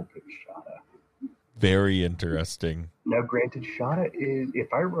hope it's Shada. Very interesting. Now, granted, Shada is,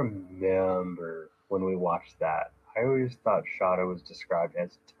 if I remember when we watched that, I always thought Shada was described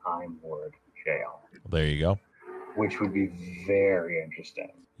as Time Lord Jail. There you go. Which would be very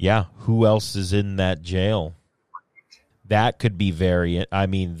interesting. Yeah, who else is in that jail? That could be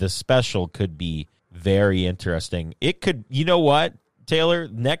the special could be very interesting. It could, you know what, Taylor?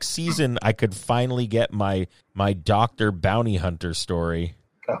 Next season, I could finally get my Dr. Bounty Hunter story.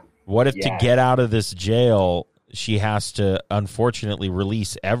 Oh, what if yeah. to get out of this jail, she has to, unfortunately,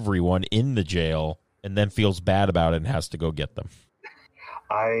 release everyone in the jail and then feels bad about it and has to go get them?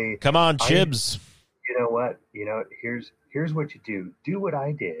 Come on, Chibs. You know what? Here's what you do. Do what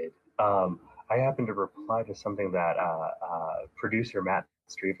I did. I happened to reply to something that producer Matt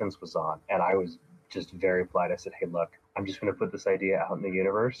Strephens was on, and I was just very polite. I said, hey, look, I'm just going to put this idea out in the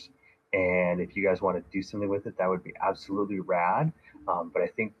universe, and if you guys want to do something with it, that would be absolutely rad. But I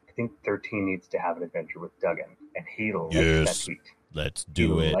think 13 needs to have an adventure with Duggan, and he liked that tweet. Let's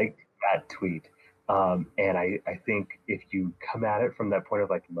do it. He liked that tweet. And I think if you come at it from that point of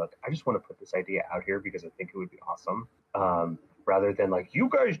like, look, I just want to put this idea out here because I think it would be awesome. Rather than like, you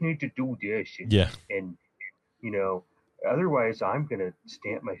guys need to do this. And otherwise I'm going to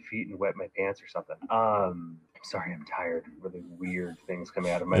stamp my feet and wet my pants or something. I'm sorry, I'm tired. Really weird things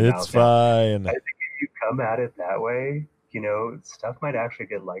coming out of my mouth. It's fine. I think if you come at it that way, stuff might actually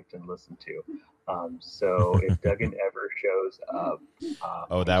get liked and listened to. So if Duggan ever shows up,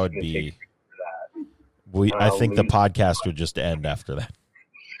 that would be... I think the podcast would just end after that.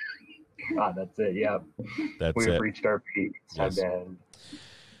 That's it. Yeah, We've reached our peak. It's time to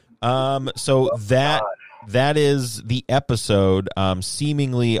end. So that is the episode.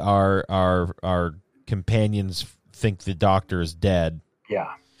 Seemingly, our companions think the Doctor is dead.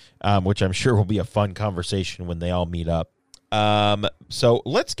 Yeah. Which I'm sure will be a fun conversation when they all meet up. So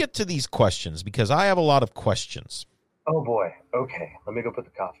let's get to these questions because I have a lot of questions. Oh boy. Okay, let me go put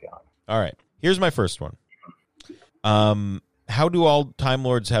the coffee on. All right. Here's my first one. How do all Time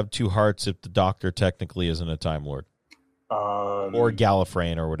Lords have two hearts if the Doctor technically isn't a Time Lord? Or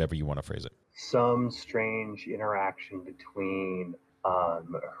Gallifreyan, or whatever you want to phrase it. Some strange interaction between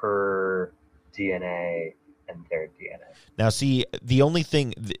her DNA and their DNA. Now, see, the only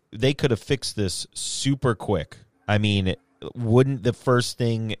thing, they could have fixed this super quick. I mean, wouldn't the first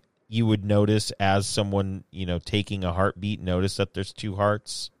thing you would notice as someone, taking a heartbeat, notice that there's two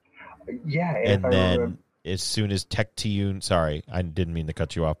hearts? Yeah, and then as soon as Tecteun, sorry, I didn't mean to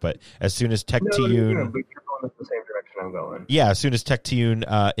cut you off, but as soon as Tecteun, but you're going in the same direction I'm going. Yeah, as soon as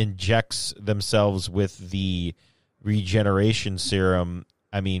Tecteun injects themselves with the regeneration serum,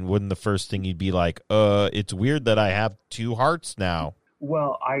 I mean, wouldn't the first thing you'd be like, it's weird that I have two hearts now?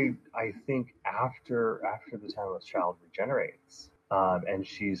 Well, I think after the Timeless Child regenerates, and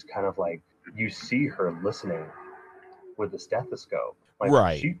she's kind of like, you see her listening with the stethoscope. Like,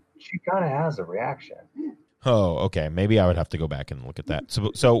 right. She kind of has a reaction. Oh, okay. Maybe I would have to go back and look at that.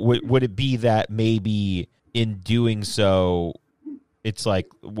 So would it be that maybe in doing so, it's like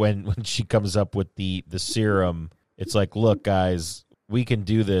when she comes up with the serum, it's like, look, guys, we can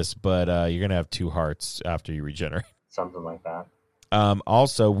do this, but you're going to have two hearts after you regenerate. Something like that.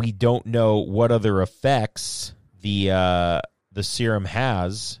 Also, we don't know what other effects the serum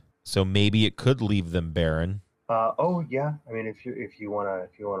has, so maybe it could leave them barren. Yeah. I mean, if you wanna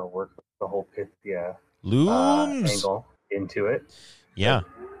work the whole Pythia looms angle into it, yeah.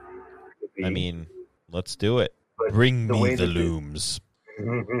 I mean, let's do it. Bring me the looms.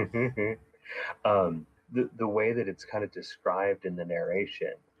 The way that it's kind of described in the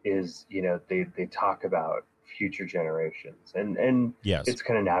narration is, they talk about future generations, and yes, it's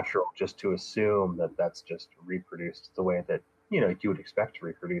kind of natural just to assume that that's just reproduced the way that you would expect to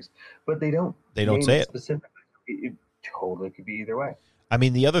reproduce, but they don't say it specifically. It totally could be either way. I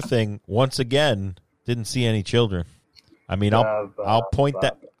mean, the other thing, once again, didn't see any children. I mean, I'll point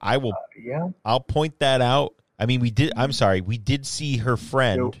that. I will. Yeah. I'll point that out. I mean, we did see her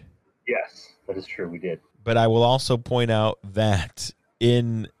friend. Yes, that is true. We did. But I will also point out that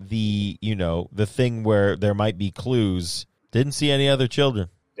in the the thing where there might be clues, didn't see any other children.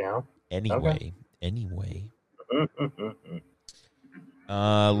 Yeah. Anyway.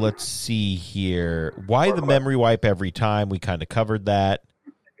 Let's see here. Why the memory wipe every time? We kind of covered that.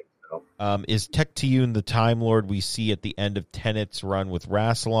 Is Tecteun the Time Lord we see at the end of Tennant's run with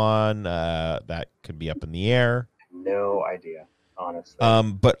Rassilon? That could be up in the air. No idea, honestly.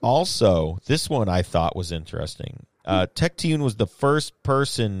 But also, this one I thought was interesting. Tecteun was the first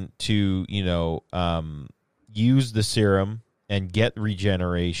person to, use the serum and get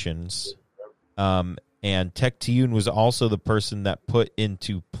regenerations. And Tecteun was also the person that put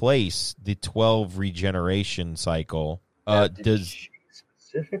into place the 12 regeneration cycle. Did she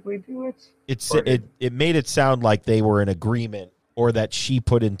specifically do it? It made it sound like they were in agreement, or that she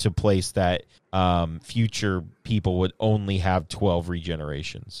put into place that future people would only have 12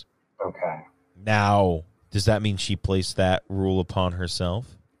 regenerations. Okay. Now, does that mean she placed that rule upon herself?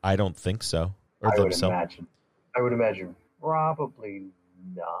 I don't think so. Or themselves. I would imagine probably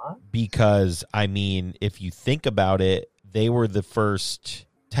not. Because, I mean, if you think about it, they were the first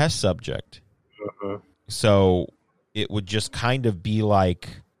test subject. Mm-hmm. So it would just kind of be like,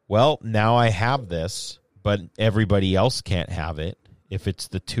 well, now I have this, but everybody else can't have it if it's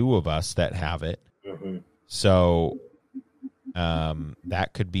the two of us that have it. Mm-hmm. So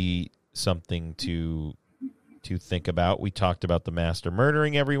that could be something to think about. We talked about the Master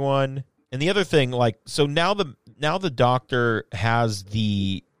murdering everyone. And the other thing, so now the Doctor has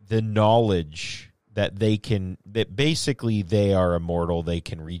the knowledge that that basically they are immortal, they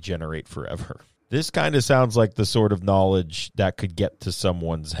can regenerate forever. This kind of sounds like the sort of knowledge that could get to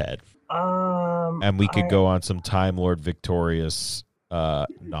someone's head. And we could go on some Time Lord Victorious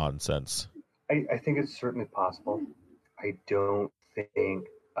nonsense. I think it's certainly possible. I don't think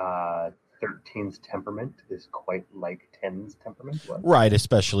 13's temperament is quite like 10's temperament was. Right,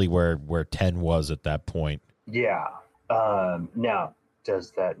 especially where 10 was at that point. Yeah. Now,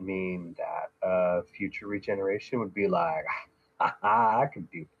 does that mean that future regeneration would be like, I can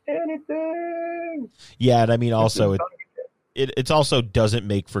do anything? Yeah, and I mean also it also doesn't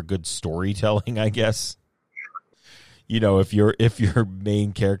make for good storytelling, I guess. If your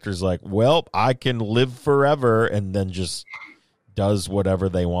main character's like, well, I can live forever, and then just does whatever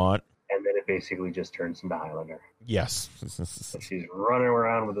they want. And then it basically just turns into Highlander. Yes. She's running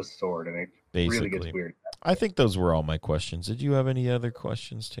around with a sword, and it really gets weird. I think those were all my questions. Did you have any other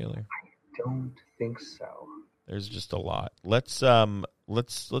questions, Taylor? I don't think so. There's just a lot. Let's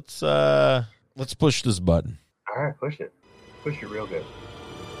push this button. All right, push it. Push it real good.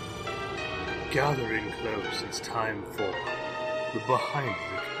 Gathering close, it's time for the Behind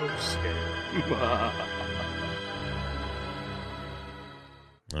the Curtain.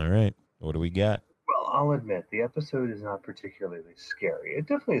 All right. What do we got? Well, I'll admit, the episode is not particularly scary. It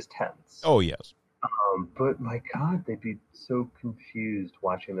definitely is tense. Oh, yes. But my God, they'd be so confused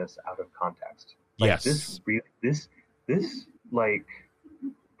watching this out of context. Yes. This,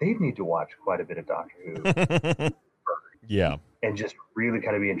 they'd need to watch quite a bit of Doctor Who. Yeah. And just really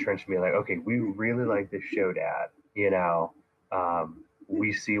kind of be entrenched and be like, okay, we really like this show, Dad.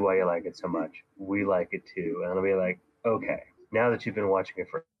 We see why you like it so much. We like it too. And I'll be like, okay, now that you've been watching it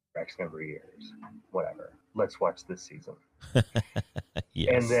for X number of years, whatever, let's watch this season.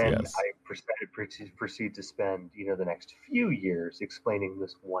 Yes, and then yes. I proceed to spend, the next few years explaining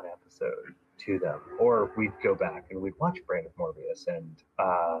this one episode to them. Or we'd go back and we'd watch Brain of Morbius and,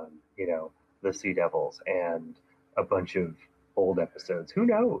 the Sea Devils and a bunch of old episodes. Who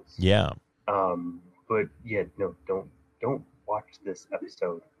knows? Yeah. But yeah, no, don't watch this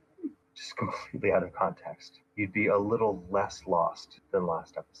episode just completely out of context. You'd be a little less lost than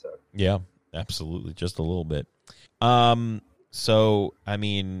last episode. Yeah, absolutely. Just a little bit. So, I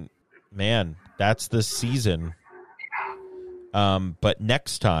mean, man, that's this season. But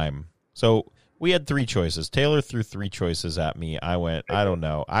next time, so we had 3 choices. Taylor threw 3 choices at me. I went, I don't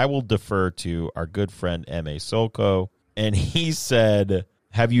know. I will defer to our good friend M.A. Solko. And he said,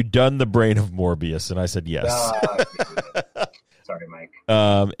 have you done the Brain of Morbius? And I said, yes. Sorry, Mike.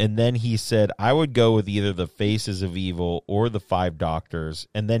 And then he said, I would go with either the Faces of Evil or the 5 Doctors.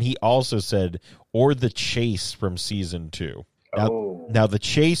 And then he also said, or the Chase from season 2. Now the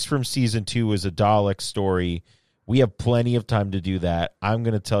Chase from season 2 is a Dalek story. We have plenty of time to do that. I'm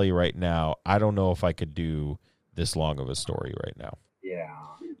going to tell you right now, I don't know if I could do this long of a story right now. Yeah.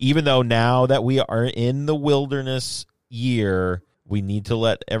 Even though now that we are in the wilderness year, we need to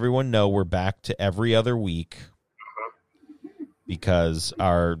let everyone know we're back to every other week because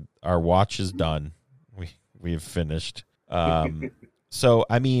our watch is done. We have finished. So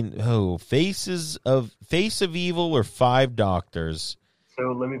I mean, Face of Evil or 5 Doctors?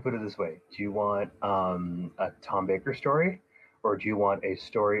 So let me put it this way: do you want a Tom Baker story, or do you want a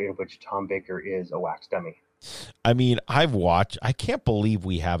story in which Tom Baker is a wax dummy? I mean, I can't believe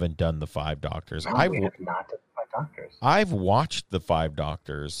we haven't done the 5 Doctors. No, we have not done the 5 Doctors. I've watched the 5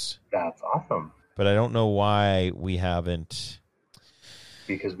 Doctors. That's awesome. But I don't know why we haven't.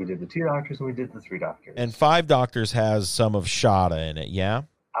 Because we did the 2 doctors and we did the 3 doctors. And 5 doctors has some of Shada in it, yeah?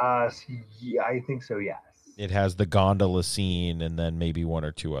 Yeah, I think so, yes. It has the gondola scene and then maybe 1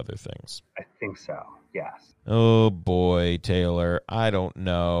 or 2 other things. I think so, yes. Oh, boy, Taylor. I don't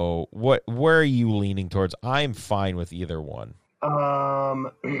know. Where are you leaning towards? I'm fine with either one.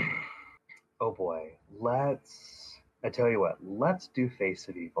 Oh, boy. I tell you what, let's do Face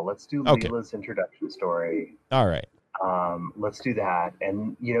of Evil. Let's do Leela's introduction story. All right. Let's do that.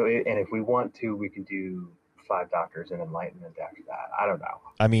 And, and if we want to, we can do 5 doctors and Enlightenment after that. I don't know.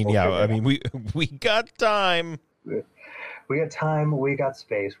 I mean, we got time. We got time. We got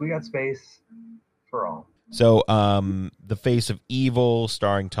space. We got space for all. So, The Face of Evil,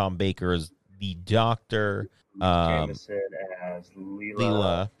 starring Tom Baker as the Doctor. Jameson as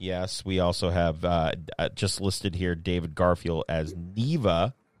Leela. Yes. We also have just listed here David Garfield as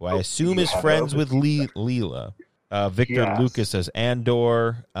Neva, who I assume is friends with Leela. Victor Lucas as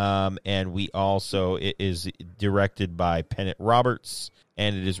Andor, and we also, it is directed by Pennant Roberts,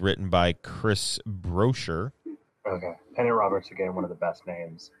 and it is written by Chris Brosher. Okay. Pennant Roberts, again, one of the best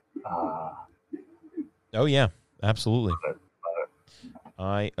names. Oh, yeah, absolutely.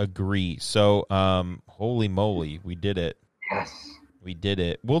 I agree. So, holy moly, we did it. Yes. We did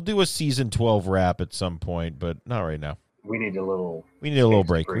it. We'll do a season 12 wrap at some point, but not right now. We need a little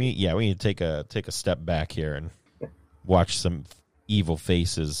break. We need to take a step back here and watch some evil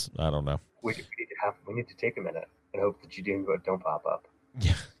faces. I don't know. We need to take a minute and hope that you don't pop up.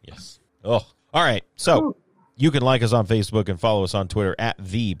 Yeah. Yes. Oh, all right. So you can like us on Facebook and follow us on Twitter at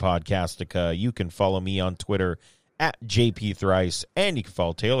The Podcastica. You can follow me on Twitter at JP Thrice, and you can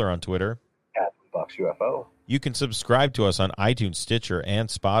follow Taylor on Twitter at Box UFO. You can subscribe to us on iTunes, Stitcher, and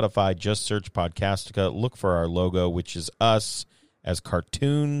Spotify. Just search Podcastica. Look for our logo, which is us as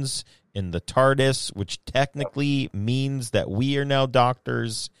cartoons in the TARDIS, which technically means that we are now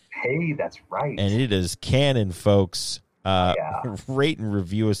doctors. Hey, that's right. And it is canon, folks. Rate and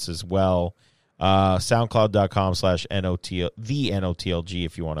review us as well. SoundCloud.com/NOTLG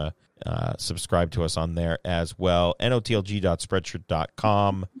if you want to subscribe to us on there as well.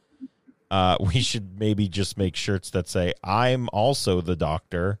 NOTLG.spreadshirt.com. We should maybe just make shirts that say, I'm also the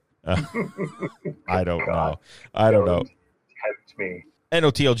doctor. I don't know. Tempt me.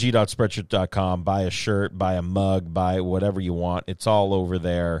 NOTLG.spreadshirt.com. Buy a shirt, buy a mug, buy whatever you want. It's all over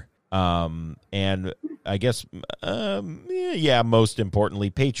there. And I guess, most importantly,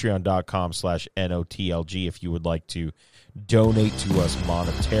 patreon.com/NOTLG. If you would like to donate to us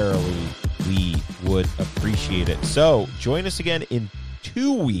monetarily, we would appreciate it. So join us again in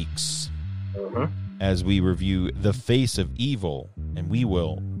 2 weeks as we review The Face of Evil, and we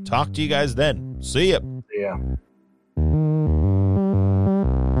will talk to you guys then. See ya. Yeah.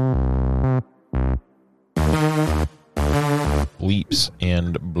 Bleeps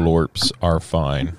and blorps are fine.